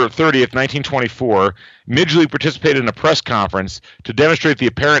October 30th, 1924. Midgley participated in a press conference to demonstrate the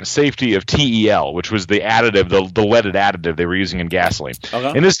apparent safety of TEL, which was the additive, the leaded additive they were using in gasoline.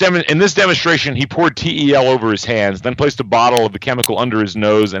 Okay. In this demonstration, he poured TEL over his hands, then placed a bottle of the chemical under his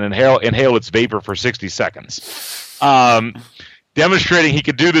nose and inhaled its vapor for 60 seconds, demonstrating he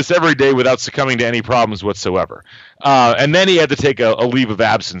could do this every day without succumbing to any problems whatsoever. And then he had to take a leave of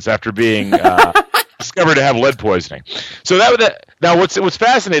absence after being discovered to have lead poisoning. So now what's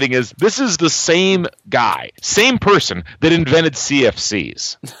fascinating is this is the same guy, same person that invented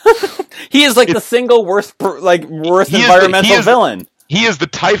CFCs. He is the single worst environmental villain. He is the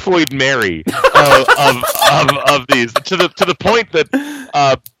Typhoid Mary of these, to the point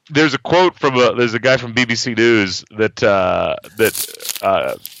that there's a quote from there's a guy from BBC News that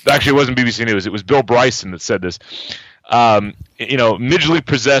actually it wasn't BBC News, it was Bill Bryson that said this. Midgley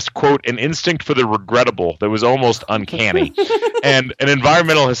possessed, quote, an instinct for the regrettable that was almost uncanny. And an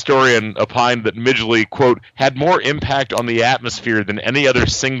environmental historian opined that Midgley, quote, had more impact on the atmosphere than any other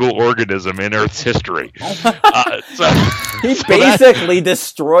single organism in Earth's history. He basically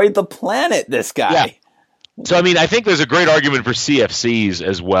destroyed the planet, this guy. Yeah. So, I think there's a great argument for CFCs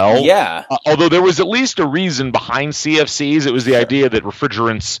as well. Yeah. Although there was at least a reason behind CFCs. It was the idea that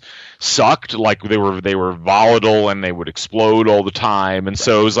refrigerants sucked, like they were volatile and they would explode all the time. And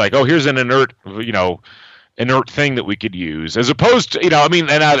so it was like, oh, here's an inert thing that we could use, as opposed to, and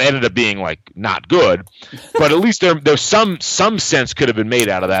that ended up being not good, but at least there's some sense could have been made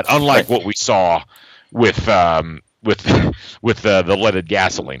out of that, unlike what we saw with the leaded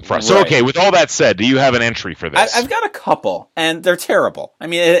gasoline front. So, okay, with all that said, do you have an entry for this? I've got a couple, and they're terrible.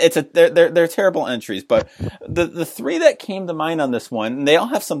 They're terrible entries, but the three that came to mind on this one, they all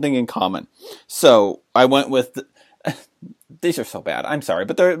have something in common. So I went with these are so bad. I'm sorry,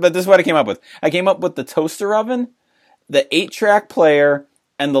 but this is what I came up with. I came up with the toaster oven, the 8-track player,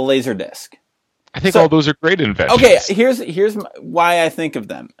 and the laser disc. I think all those are great inventions. Okay, here's why I think of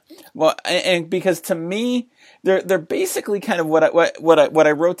them. Well, and because to me, they're basically kind of what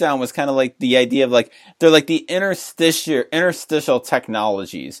I wrote down was kind of like the idea of they're like the interstitial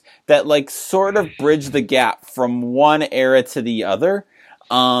technologies that sort of bridge the gap from one era to the other.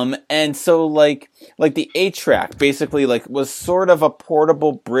 And so like the 8-track basically was sort of a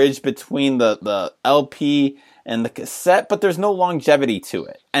portable bridge between the LP and the cassette, but there's no longevity to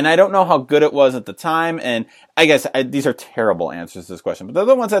it. And I don't know how good it was at the time, and I guess these are terrible answers to this question, but they're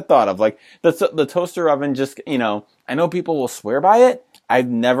the ones I thought of. The toaster oven, just, I know people will swear by it. I've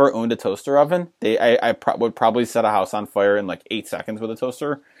never owned a toaster oven. I would probably set a house on fire in 8 seconds with a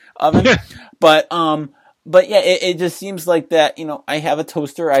toaster oven. But yeah, it just seems like that, I have a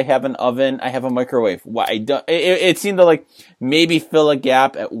toaster, I have an oven, I have a microwave. It seemed to maybe fill a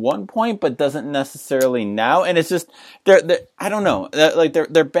gap at one point, but doesn't necessarily now. And it's just, I don't know,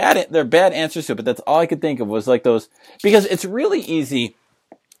 they're bad answers to it, but that's all I could think of was those, because it's really easy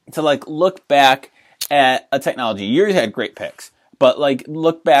to look back at a technology. You had great picks, but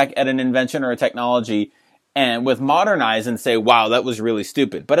look back at an invention or a technology and with modern eyes and say, wow, that was really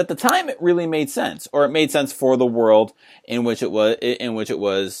stupid. But at the time, it really made sense, or it made sense for the world in which it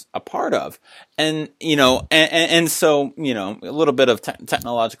was a part of. And, and so, a little bit of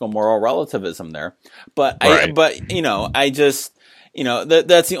technological moral relativism there. But that's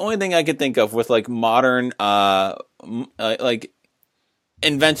the only thing I could think of with modern,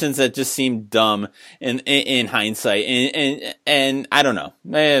 inventions that just seem dumb in hindsight, and I don't know.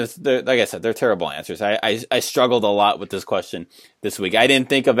 Like I said, they're terrible answers. I struggled a lot with this question this week. I didn't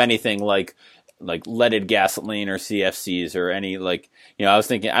think of anything like leaded gasoline or CFCs or any I was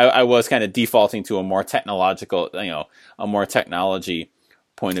thinking I was kind of defaulting to a more technological, a more technology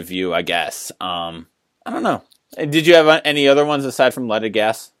point of view, I guess. I don't know. Did you have any other ones aside from leaded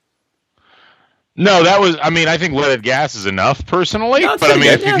gas? No, that was. I mean, I think leaded gas is enough personally. No, but I mean,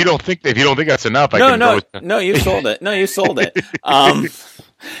 if you don't think that's enough, no, you sold it. No, you sold it.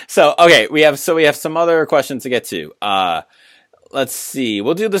 So okay, we have some other questions to get to. Let's see.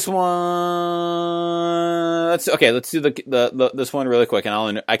 We'll do this one. Let's do this one really quick,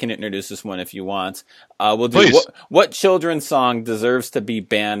 and I can introduce this one if you want. We'll do what children's song deserves to be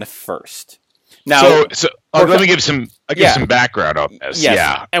banned first. Now, let me give some background on this. Yes.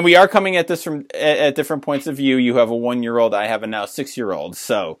 Yeah, and we are coming at this from at different points of view. You have a 1-year-old. I have a now 6-year-old.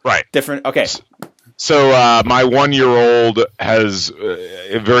 So right, different. Okay. So my 1-year-old has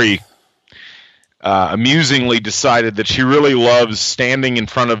very amusingly decided that she really loves standing in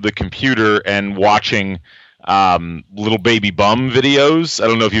front of the computer and watching little baby bum videos. I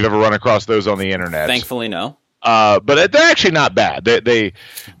don't know if you've ever run across those on the internet. Thankfully, no. But they're actually not bad.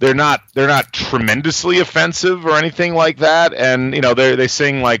 They're not tremendously offensive or anything like that. And they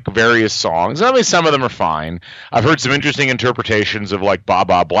sing like various songs. I mean, some of them are fine. I've heard some interesting interpretations of like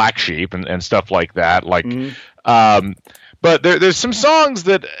Baba Black Sheep and stuff like that. Like, but there's some songs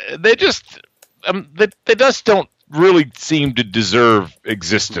that they just don't really seem to deserve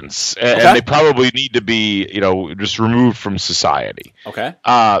existence, and they probably need to be, just removed from society. Okay.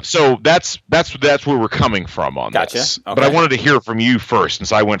 So that's where we're coming from on this. Okay. But I wanted to hear from you first,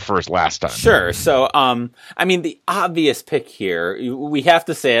 since I went first last time. Sure. So, I mean, the obvious pick here, we have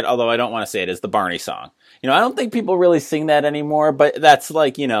to say it, although I don't want to say it, is the Barney song. I don't think people really sing that anymore, but that's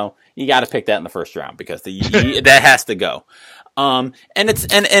like, you got to pick that in the first round because that has to go. And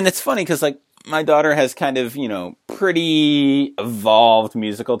it's funny because like, my daughter has kind of, pretty evolved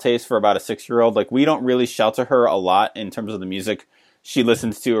musical taste for about a 6-year-old. Like, we don't really shelter her a lot in terms of the music she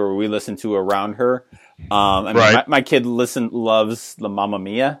listens to or we listen to around her. My kid loves the Mamma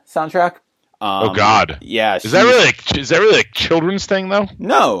Mia soundtrack. Oh God! Yeah, is that really a children's thing though?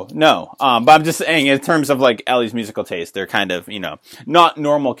 No. But I'm just saying, in terms of like Ellie's musical taste, they're kind of not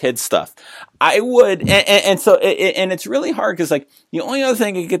normal kid stuff. I would, and so it's really hard because like the only other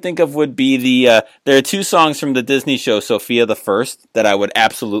thing I could think of would be there are 2 songs from the Disney show Sophia the First that I would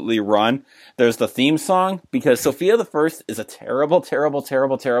absolutely run. There's the theme song because Sophia the First is a terrible, terrible,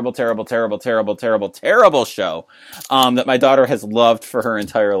 terrible, terrible, terrible, terrible, terrible, terrible, terrible show that my daughter has loved for her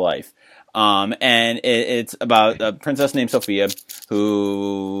entire life. And it's about a princess named Sophia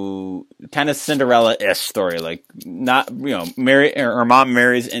who kind of Cinderella-ish story, like not, her mom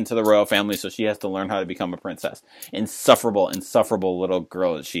marries into the royal family, so she has to learn how to become a princess. Insufferable little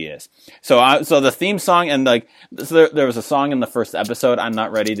girl that she is. So the theme song and like, so there was a song in the first episode, I'm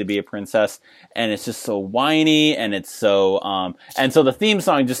Not Ready to Be a Princess, and it's just so whiny, and it's so, and so the theme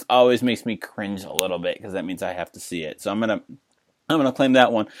song just always makes me cringe a little bit, because that means I have to see it. So I'm gonna claim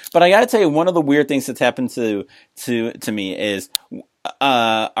that one. But I gotta tell you, one of the weird things that's happened to me is,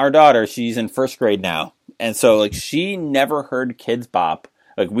 our daughter, she's in 1st grade now. And so like she never heard Kids Bop.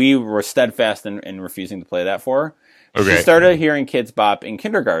 Like we were steadfast in refusing to play that for her. Okay. She started hearing Kids Bop in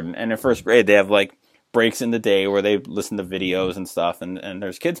kindergarten, and in 1st grade they have like breaks in the day where they listen to videos and stuff, and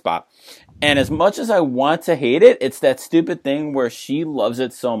there's Kids Bop. And as much as I want to hate it, it's that stupid thing where she loves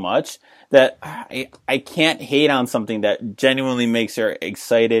it so much that I can't hate on something that genuinely makes her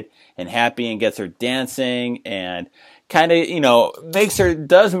excited and happy and gets her dancing and kind of,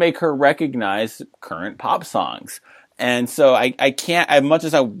 does make her recognize current pop songs. And so I can't, as much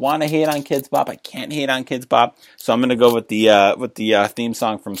as I want to hate on Kids Bop, I can't hate on Kids Bop. So I'm going to go with the theme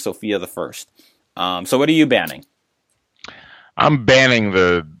song from Sophia the First. So what are you banning? I'm banning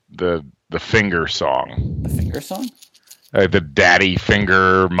the finger song. The finger song? The daddy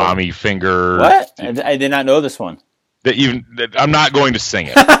finger, mommy finger. What? I did not know this one. I'm not going to sing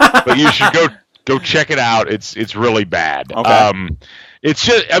it, but you should go check it out. It's really bad. Okay. It's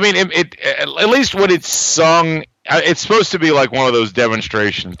just, I mean, at least when it's sung, it's supposed to be like one of those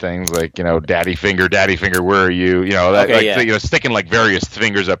demonstration things, like, daddy finger, where are you? Sticking like various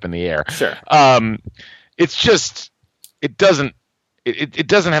fingers up in the air. Sure. It's just, it doesn't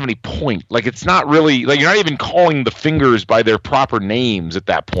have any point. Like, it's not really, like, you're not even calling the fingers by their proper names at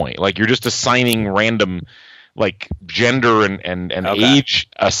that point. Like, you're just assigning random, like, gender and age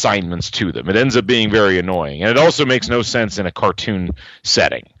assignments to them. It ends up being very annoying. And it also makes no sense in a cartoon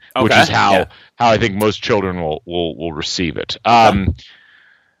setting, which is how I think most children will receive it.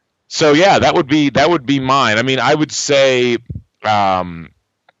 So yeah, that would be mine. I mean, I would say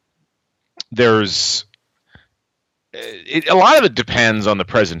there's a lot of it depends on the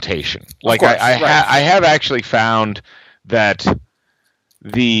presentation. Like course, I right. have actually found that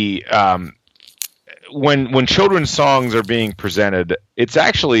the when children's songs are being presented, it's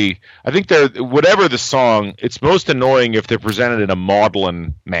actually, I think they're, whatever the song, it's most annoying if they're presented in a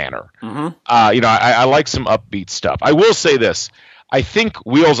maudlin manner. Mm-hmm. I like some upbeat stuff. I will say this: I think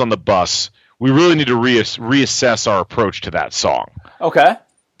 "Wheels on the Bus," we really need to reassess our approach to that song. Okay.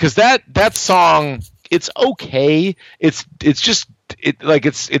 Because that song, it's okay. It's just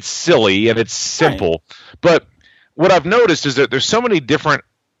it's silly and it's simple. Right. But what I've noticed is that there's so many different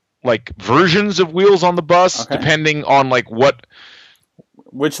like versions of Wheels on the Bus, depending on like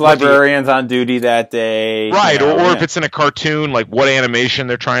which librarian's on duty that day, right? Or if it's in a cartoon, like what animation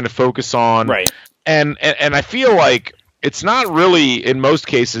they're trying to focus on, right? And I feel like it's not really in most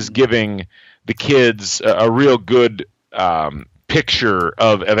cases giving the kids a real good picture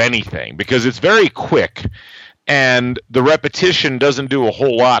of anything, because it's very quick. And the repetition doesn't do a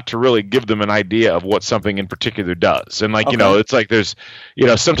whole lot to really give them an idea of what something in particular does. And it's like there's,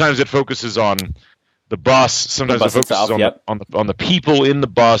 sometimes it focuses on the bus, sometimes it focuses itself, on the people in the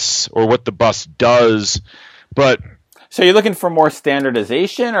bus or what the bus does. But so you're looking for more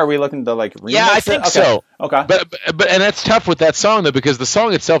standardization? Or are we looking to like remix it? Yeah, I think so. Okay. But and that's tough with that song though, because the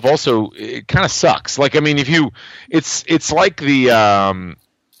song itself also kind of sucks. Like, I mean, it's like the I'm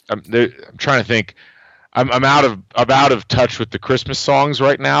trying to think. I'm out of touch with the Christmas songs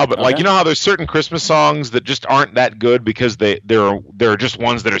right now, but like, how there's certain Christmas songs that just aren't that good because there are just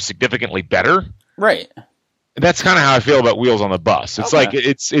ones that are significantly better. Right. That's kind of how I feel about Wheels on the Bus. It's like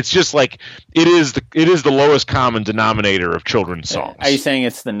it's just like it is the lowest common denominator of children's songs. Are you saying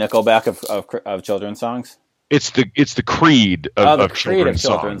it's the Nickelback of children's songs? It's the Creed of children's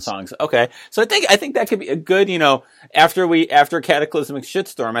songs. Okay, so I think that could be a good, after Cataclysmic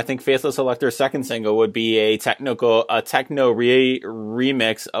Shitstorm, I think Faithless Electors' second single would be a techno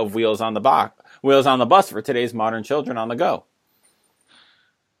remix of Wheels on the Bus for today's modern children on the go.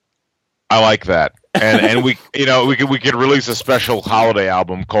 I like that. And we could release a special holiday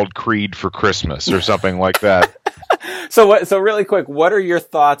album called Creed for Christmas or something like that. So really quick, what are your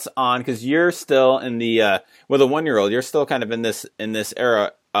thoughts on, because you're still in the with a 1-year-old, you're still kind of in this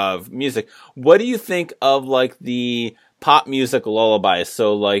era of music. What do you think of like the pop music lullabies?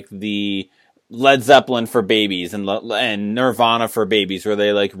 So like the Led Zeppelin for babies and Nirvana for babies, where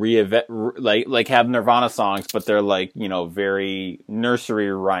they like like have Nirvana songs, but they're like, very nursery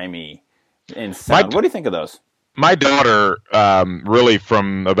rhymey in sound. What do you think of those? My daughter, really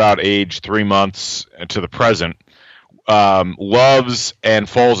from about age 3 months to the present, loves and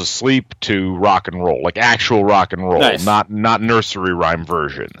falls asleep to rock and roll, like actual rock and roll, nice. not nursery rhyme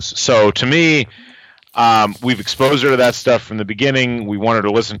versions. So to me, we've exposed her to that stuff from the beginning. We want her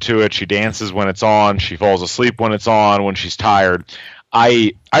to listen to it. She dances when it's on. She falls asleep when it's on, when she's tired.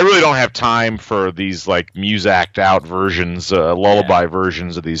 I really don't have time for these like Muzak'd out versions, lullaby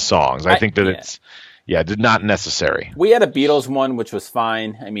versions of these songs. I think that it's not necessary. We had a Beatles one, which was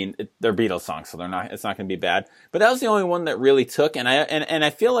fine. I mean, they're Beatles songs, so it's not going to be bad. But that was the only one that really took. And I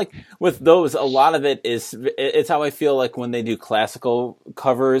feel like with those, a lot of it's how I feel like when they do classical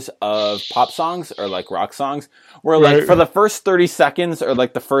covers of pop songs or like rock songs, where like for the first 30 seconds or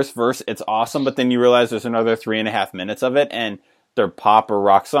like the first verse, it's awesome. But then you realize there's another 3.5 minutes of it, and they're pop or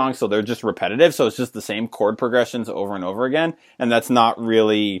rock songs, so they're just repetitive. So it's just the same chord progressions over and over again. And that's not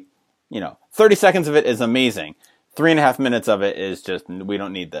really, 30 seconds of it is amazing. 3.5 minutes of it is just, we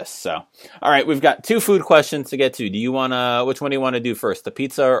don't need this. So, all right, we've got 2 food questions to get to. Which one do you want to do first, the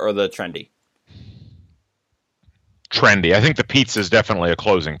pizza or the trendy? Trendy. I think the pizza is definitely a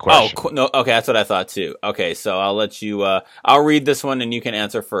closing question. Oh, no, okay, that's what I thought too. Okay, so I'll let you, I'll read this one and you can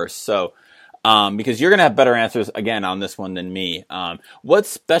answer first. So, because you're going to have better answers again on this one than me. What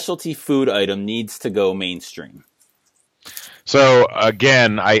specialty food item needs to go mainstream? So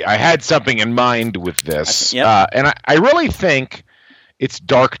again, I had something in mind with this, and I really think it's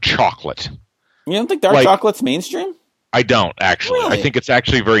dark chocolate. You don't think dark chocolate's mainstream? I don't actually. Really? I think it's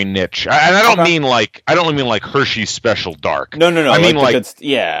actually very niche. And I don't mean like Hershey's Special Dark. No. I mean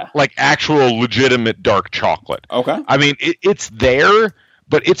like actual legitimate dark chocolate. Okay. I mean it's there,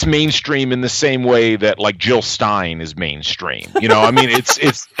 but it's mainstream in the same way that like Jill Stein is mainstream. I mean it's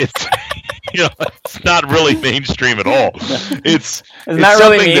it's not really mainstream at all. It's not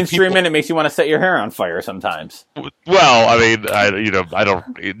really mainstream, and it makes you want to set your hair on fire sometimes. Well, I mean, I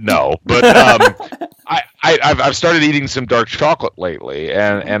don't know, but I've started eating some dark chocolate lately,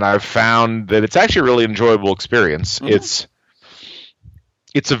 and I've found that it's actually a really enjoyable experience. Mm-hmm.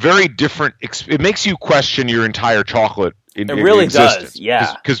 it's a very different. It makes you question your entire chocolate. It really existence. Does,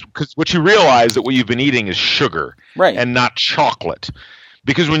 yeah. Because what you realize that what you've been eating is sugar, right, and not chocolate.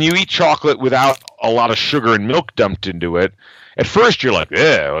 Because when you eat chocolate without a lot of sugar and milk dumped into it, at first you're like,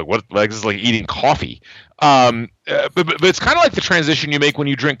 yeah, like what? Like this is like eating coffee. But it's kind of like the transition you make when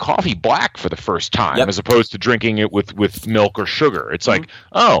you drink coffee black for the first time, as opposed to drinking it with milk or sugar. It's like,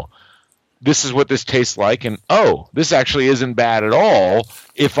 oh, this is what this tastes like, and oh, this actually isn't bad at all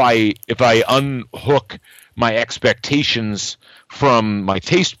if I unhook my expectations from my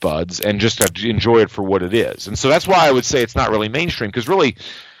taste buds and just enjoy it for what it is. And so that's why I would say it's not really mainstream, because really,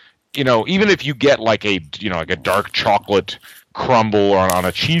 even if you get like a dark chocolate crumble on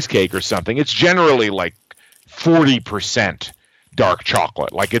a cheesecake or something, it's generally like 40% dark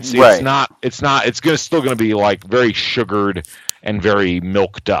chocolate. Like it's still going to be like very sugared and very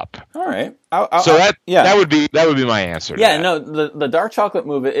milked up. All right. That would be my answer. Yeah, no, the dark chocolate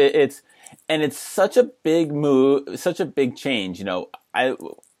move, it's such a big move, such a big change. I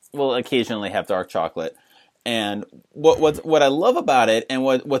will occasionally have dark chocolate, and what I love about it, and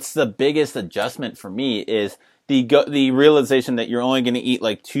what's the biggest adjustment for me is the realization that you're only going to eat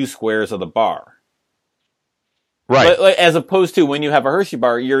like 2 squares of the bar. Right. Like, as opposed to when you have a Hershey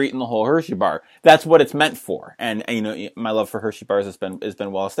bar, you're eating the whole Hershey bar. That's what it's meant for. And my love for Hershey bars has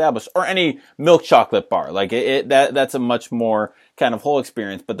been well established. Or any milk chocolate bar. Like that's a much more kind of whole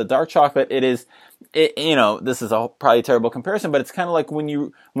experience. But the dark chocolate, this is a probably terrible comparison, but it's kind of like when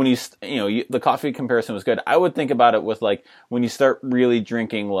the coffee comparison was good. I would think about it with like when you start really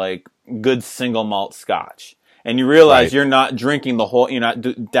drinking like good single malt scotch. And you realize you're not drinking the whole, you're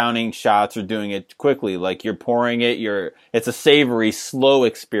not downing shots or doing it quickly. Like you're pouring it, it's a savory, slow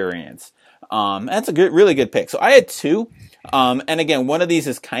experience. That's a really good pick. So I had 2. And again, one of these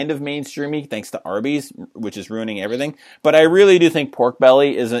is kind of mainstreamy thanks to Arby's, which is ruining everything. But I really do think pork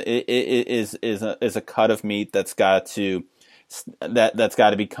belly is a cut of meat that's got to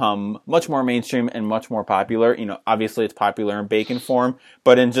become much more mainstream and much more popular. Obviously it's popular in bacon form,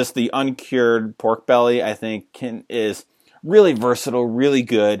 but in just the uncured pork belly, I think is really versatile, really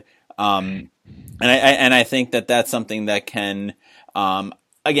good. And I think that's something that can,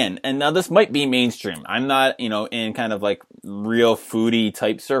 again, and now this might be mainstream. I'm not, in kind of like real foodie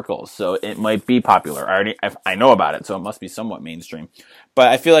type circles, so it might be popular. I know about it, so it must be somewhat mainstream. But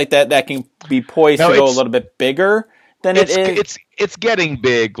I feel like that can be poised to go a little bit bigger. It's getting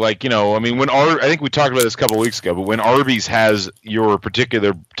big. Like, I mean, I think we talked about this a couple of weeks ago, but when Arby's has your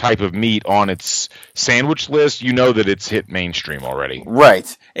particular type of meat on its sandwich list, that it's hit mainstream already.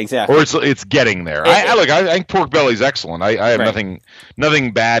 Right. Exactly. Or it's getting there. I think pork belly's excellent. I have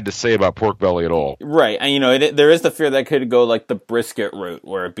nothing bad to say about pork belly at all. Right. And there is the fear that it could go like the brisket route,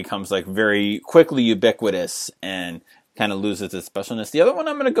 where it becomes like very quickly ubiquitous and kind of loses its specialness. The other one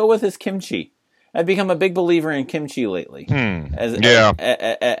I'm going to go with is kimchi. I've become a big believer in kimchi lately. As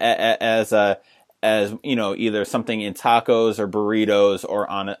either something in tacos or burritos or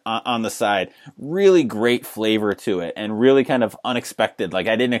on the side. Really great flavor to it and really kind of unexpected. Like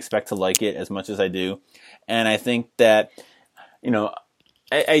I didn't expect to like it as much as I do. And I think that,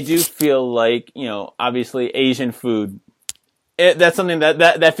 I do feel like, obviously Asian food, that's something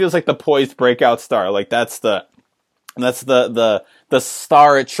that feels like the poised breakout star. Like that's the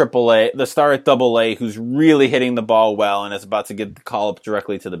star at AAA, the star at AA, who's really hitting the ball well and is about to get the call up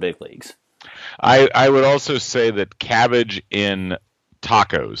directly to the big leagues. I would also say that cabbage in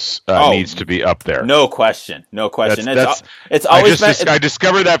tacos needs to be up there. No question. It's always I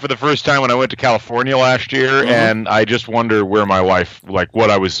discovered that for the first time when I went to California last year, and I just wonder where my wife, like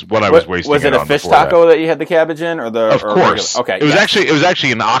what I was wasting. Was it a fish taco that you had the cabbage in, or Of course. Okay. It was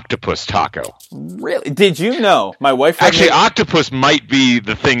actually an octopus taco. Really? Did you know? My wife octopus might be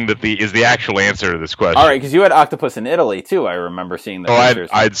the thing that is the actual answer to this question. All right, because you had octopus in Italy too. I remember seeing the pictures.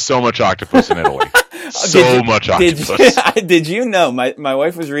 I had so much octopus in Italy. Much octopus. Did you know? My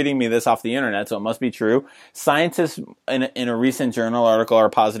wife was reading me this off the internet, so it must be true. Scientists in a recent journal article are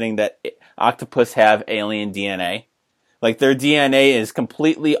positing that octopus have alien DNA. Like their DNA is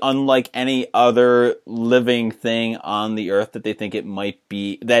completely unlike any other living thing on the earth that they think it might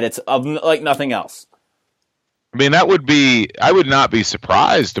be. That it's like nothing else. I mean, I would not be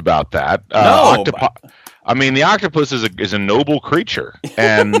surprised about that. No. I mean, the octopus is a noble creature,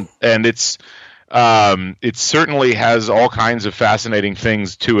 and it certainly has all kinds of fascinating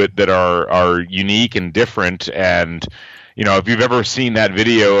things to it that are unique and different. And if you've ever seen that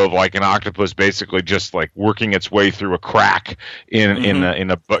video of like an octopus basically just like working its way through a crack in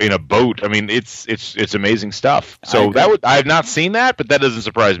a boat, I mean, it's amazing stuff. So I have not seen that, but that doesn't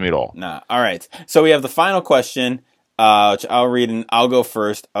surprise me at all. Nah. All right. So we have the final question. which I'll read and I'll go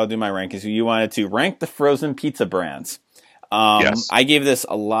first. I'll do my rankings. You wanted to rank the frozen pizza brands. Yes. I gave this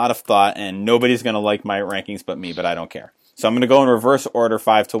a lot of thought, and nobody's going to like my rankings but me, but I don't care. So I'm going to go in reverse order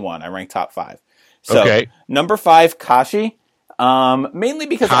 5 to 1. I rank top 5. So Okay. number 5, Kashi. Mainly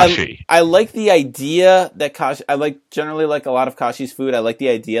because I like the idea that Kashi, generally like a lot of Kashi's food. I like the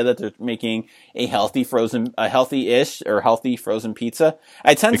idea that they're making a healthy frozen pizza.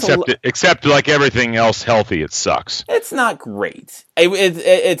 Except like everything else healthy, it sucks. It's not great.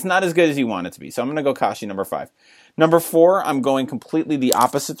 It's not as good as you want it to be. So I'm going to go Kashi number 5. Number 4, I'm going completely the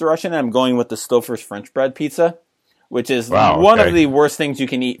opposite direction. I'm going with the Stouffer's French bread pizza, which is one of the worst things you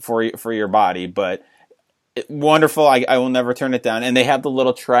can eat for your body, but wonderful. I will never turn it down. And they have the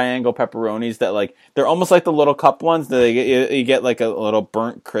little triangle pepperonis that they're almost like the little cup ones that you get like a little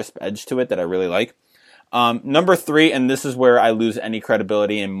burnt crisp edge to it that I really like. Number 3, and this is where I lose any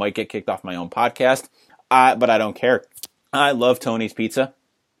credibility and might get kicked off my own podcast, but I don't care. I love Tony's Pizza.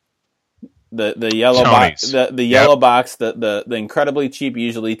 The yellow box, the yellow box, the incredibly cheap,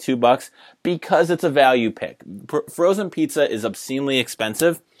 usually $2, because it's a value pick. Frozen pizza is obscenely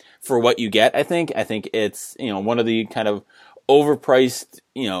expensive for what you get. I think it's one of the kind of overpriced.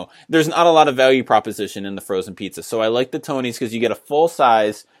 There's not a lot of value proposition in the frozen pizza. So I like the Tony's because you get a full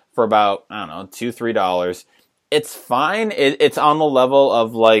size for about $2-3. It's fine. It's on the level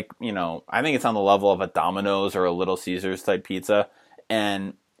of I think it's on the level of a Domino's or a Little Caesars type pizza,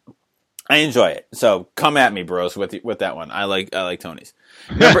 and I enjoy it. So come at me, bros, with that one. I like Tony's.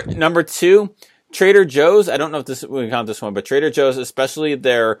 Number 2, Trader Joe's. I don't know if we count this one, but Trader Joe's, especially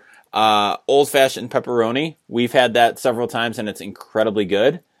their old-fashioned pepperoni. We've had that several times, and it's incredibly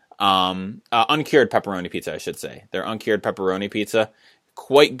good. Uncured pepperoni pizza, I should say. Their uncured pepperoni pizza,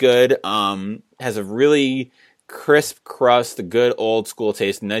 quite good. Has a really crisp crust, a good old-school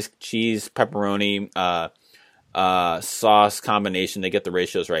taste, nice cheese, pepperoni, sauce combination. They get the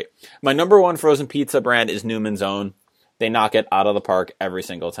ratios right. My number 1 frozen pizza brand is Newman's Own. They knock it out of the park every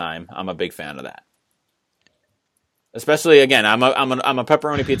single time. I'm a big fan of that. Especially, again, I'm a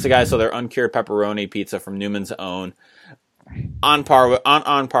pepperoni pizza guy, so their uncured pepperoni pizza from Newman's Own on par with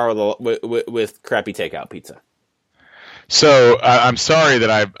crappy takeout pizza. So I'm sorry that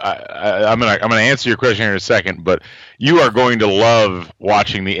I'm gonna answer your question here in a second, but you are going to love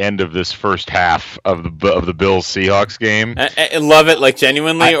watching the end of this first half of the Bills Seahawks game. I love it,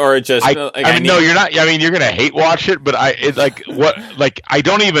 genuinely, or just. No, you're not. I mean, you're gonna hate watch it, but I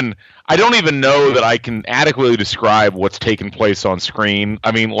don't even know that I can adequately describe what's taking place on screen.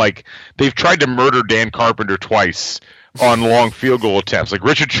 I mean, they've tried to murder Dan Carpenter twice on long field goal attempts.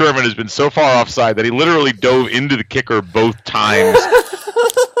 Richard Sherman has been so far offside that he literally dove into the kicker both times.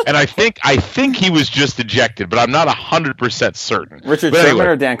 And I think he was just ejected, but I'm not 100% certain. Richard Sherman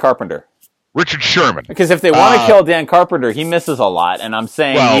or Dan Carpenter? Richard Sherman. Because if they want to kill Dan Carpenter, he misses a lot, and I'm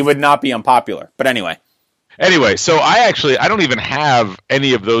saying he would not be unpopular. But anyway. Anyway, so I don't even have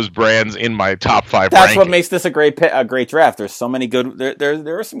any of those brands in my top 5 That's rankings. what makes this a great draft. There's so many good.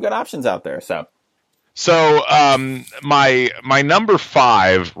 There are some good options out there. So my number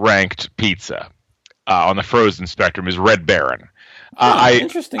 5 ranked pizza on the frozen spectrum is Red Baron.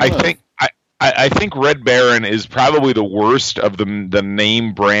 Interesting. I think Red Baron is probably the worst of the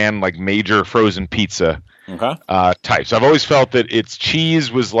name brand major frozen pizza types. I've always felt that its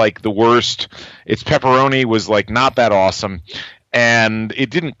cheese was the worst. Its pepperoni was not that awesome, and it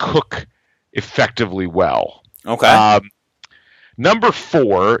didn't cook effectively well. Okay. Number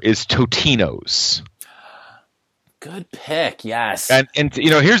 4 is Totino's. Good pick, yes. And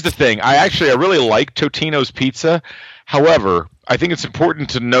here's the thing. I really like Totino's pizza. However, I think it's important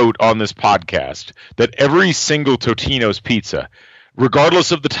to note on this podcast that every single Totino's pizza,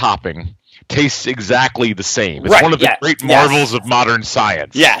 regardless of the topping, tastes exactly the same. It's one of the great marvels of modern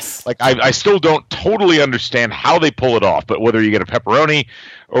science. Yes. I still don't totally understand how they pull it off, but whether you get a pepperoni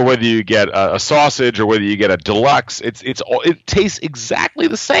or whether you get a sausage or whether you get a deluxe, it tastes exactly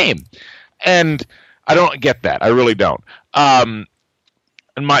the same. And I don't get that. I really don't. And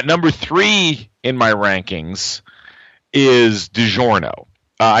my number 3 in my rankings is DiGiorno.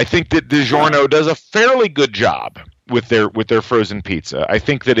 I think that DiGiorno does a fairly good job with their frozen pizza. I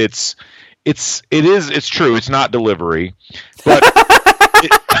think that it's true. It's not delivery, but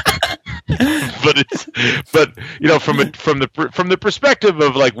from the perspective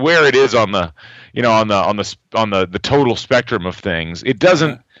of where it is on the total spectrum of things, it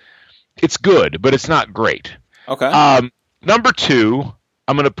doesn't. It's good, but it's not great. Okay. Number 2,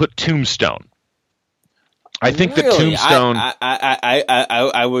 I'm going to put Tombstone. I think the Tombstone.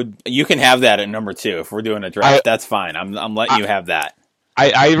 I would. You can have that at number 2 if we're doing a draft. That's fine. I'm letting you have that.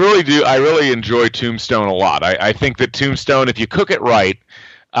 I really do. I really enjoy Tombstone a lot. I think that Tombstone, if you cook it right,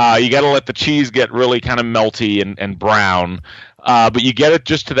 you got to let the cheese get really kind of melty and brown, but you get it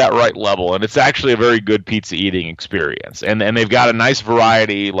just to that right level, and it's actually a very good pizza eating experience. And they've got a nice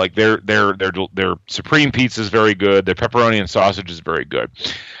variety. Like their supreme pizza is very good. Their pepperoni and sausage is very good,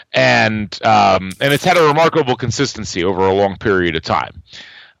 and it's had a remarkable consistency over a long period of time.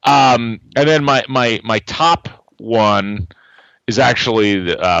 And then my top one is actually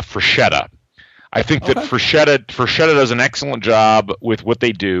the Freshetta. I think that Freshetta does an excellent job with what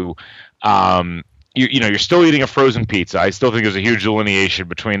they do. You're still eating a frozen pizza. I still think there's a huge delineation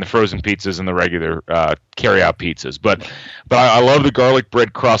between the frozen pizzas and the regular carry-out pizzas. But I love the garlic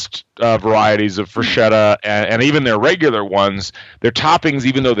bread crust varieties of Freshetta, and even their regular ones. Their toppings,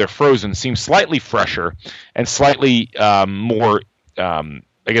 even though they're frozen, seem slightly fresher and slightly more, I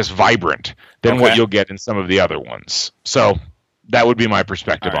guess, vibrant than what you'll get in some of the other ones. So that would be my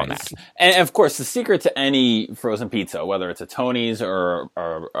perspective on that. And of course, the secret to any frozen pizza, whether it's a Tony's or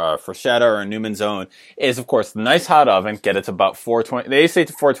a Freshetta or a Newman's Own, is of course the nice hot oven. Get it to about 420. They say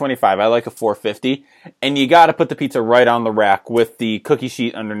to 425. I like a 450. And you got to put the pizza right on the rack with the cookie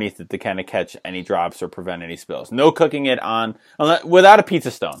sheet underneath it to kind of catch any drops or prevent any spills. No cooking it on without a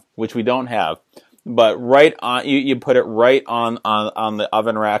pizza stone, which we don't have. But right on, you put it right on the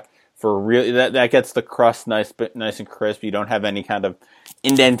oven rack. For real, that gets the crust nice and crisp. You don't have any kind of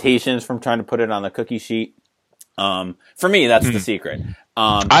indentations from trying to put it on the cookie sheet. For me, that's the secret.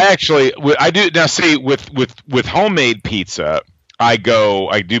 I do now. See, with homemade pizza, I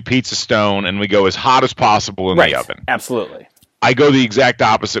do pizza stone, and we go as hot as possible in the oven. Absolutely. I go the exact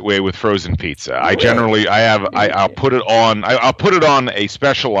opposite way with frozen pizza. I generally, I'll put it on. I'll put it on a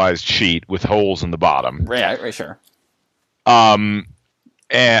specialized sheet with holes in the bottom. Right, sure.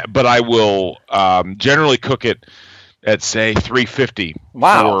 But I will generally cook it at, say, 350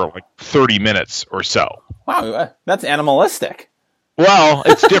 for like 30 minutes or so. Wow, that's animalistic. Well,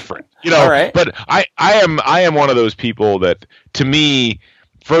 it's different, All right. But I am one of those people that, to me,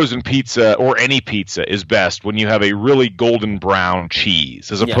 frozen pizza or any pizza is best when you have a really golden brown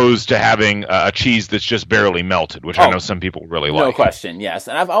cheese, as opposed to having a cheese that's just barely melted, which I know some people really like. No question, yes.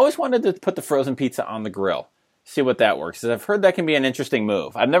 And I've always wanted to put the frozen pizza on the grill. See what that works. I've heard that can be an interesting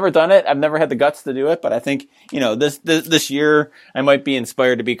move. I've never done it. I've never had the guts to do it, but I think, this year I might be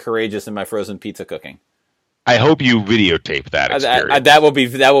inspired to be courageous in my frozen pizza cooking. I hope you videotape that experience. That will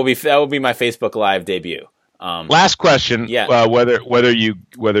be my Facebook Live debut. Last question. Yeah. Whether you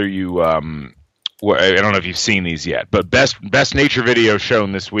I don't know if you've seen these yet, but best nature video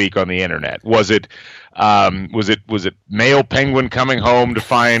shown this week on the internet. Was it male penguin coming home to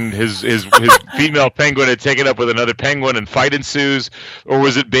find his female penguin had taken up with another penguin and fight ensues, or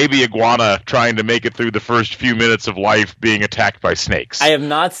was it baby iguana trying to make it through the first few minutes of life being attacked by snakes? I have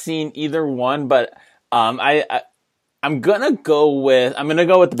not seen either one, but I'm gonna go with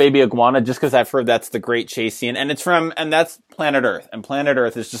the baby iguana just because I've heard that's the great chase scene, and that's Planet Earth, and Planet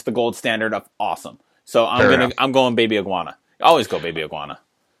Earth is just the gold standard of awesome. So I'm going baby iguana. Always go baby iguana.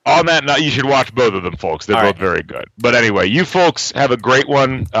 On that note, you should watch both of them, folks. They're both very good. But anyway, you folks have a great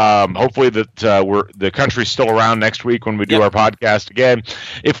one. Hopefully that the country's still around next week when we do our podcast again.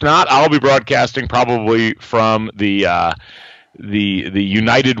 If not, I'll be broadcasting probably from the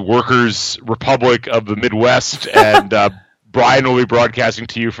United Workers Republic of the Midwest, and Brian will be broadcasting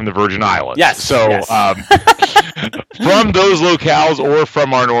to you from the Virgin Islands. Yes. So from those locales or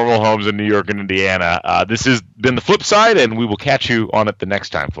from our normal homes in New York and Indiana, this has been The Flip Side, and we will catch you on it the next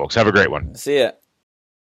time, folks. Have a great one. See ya.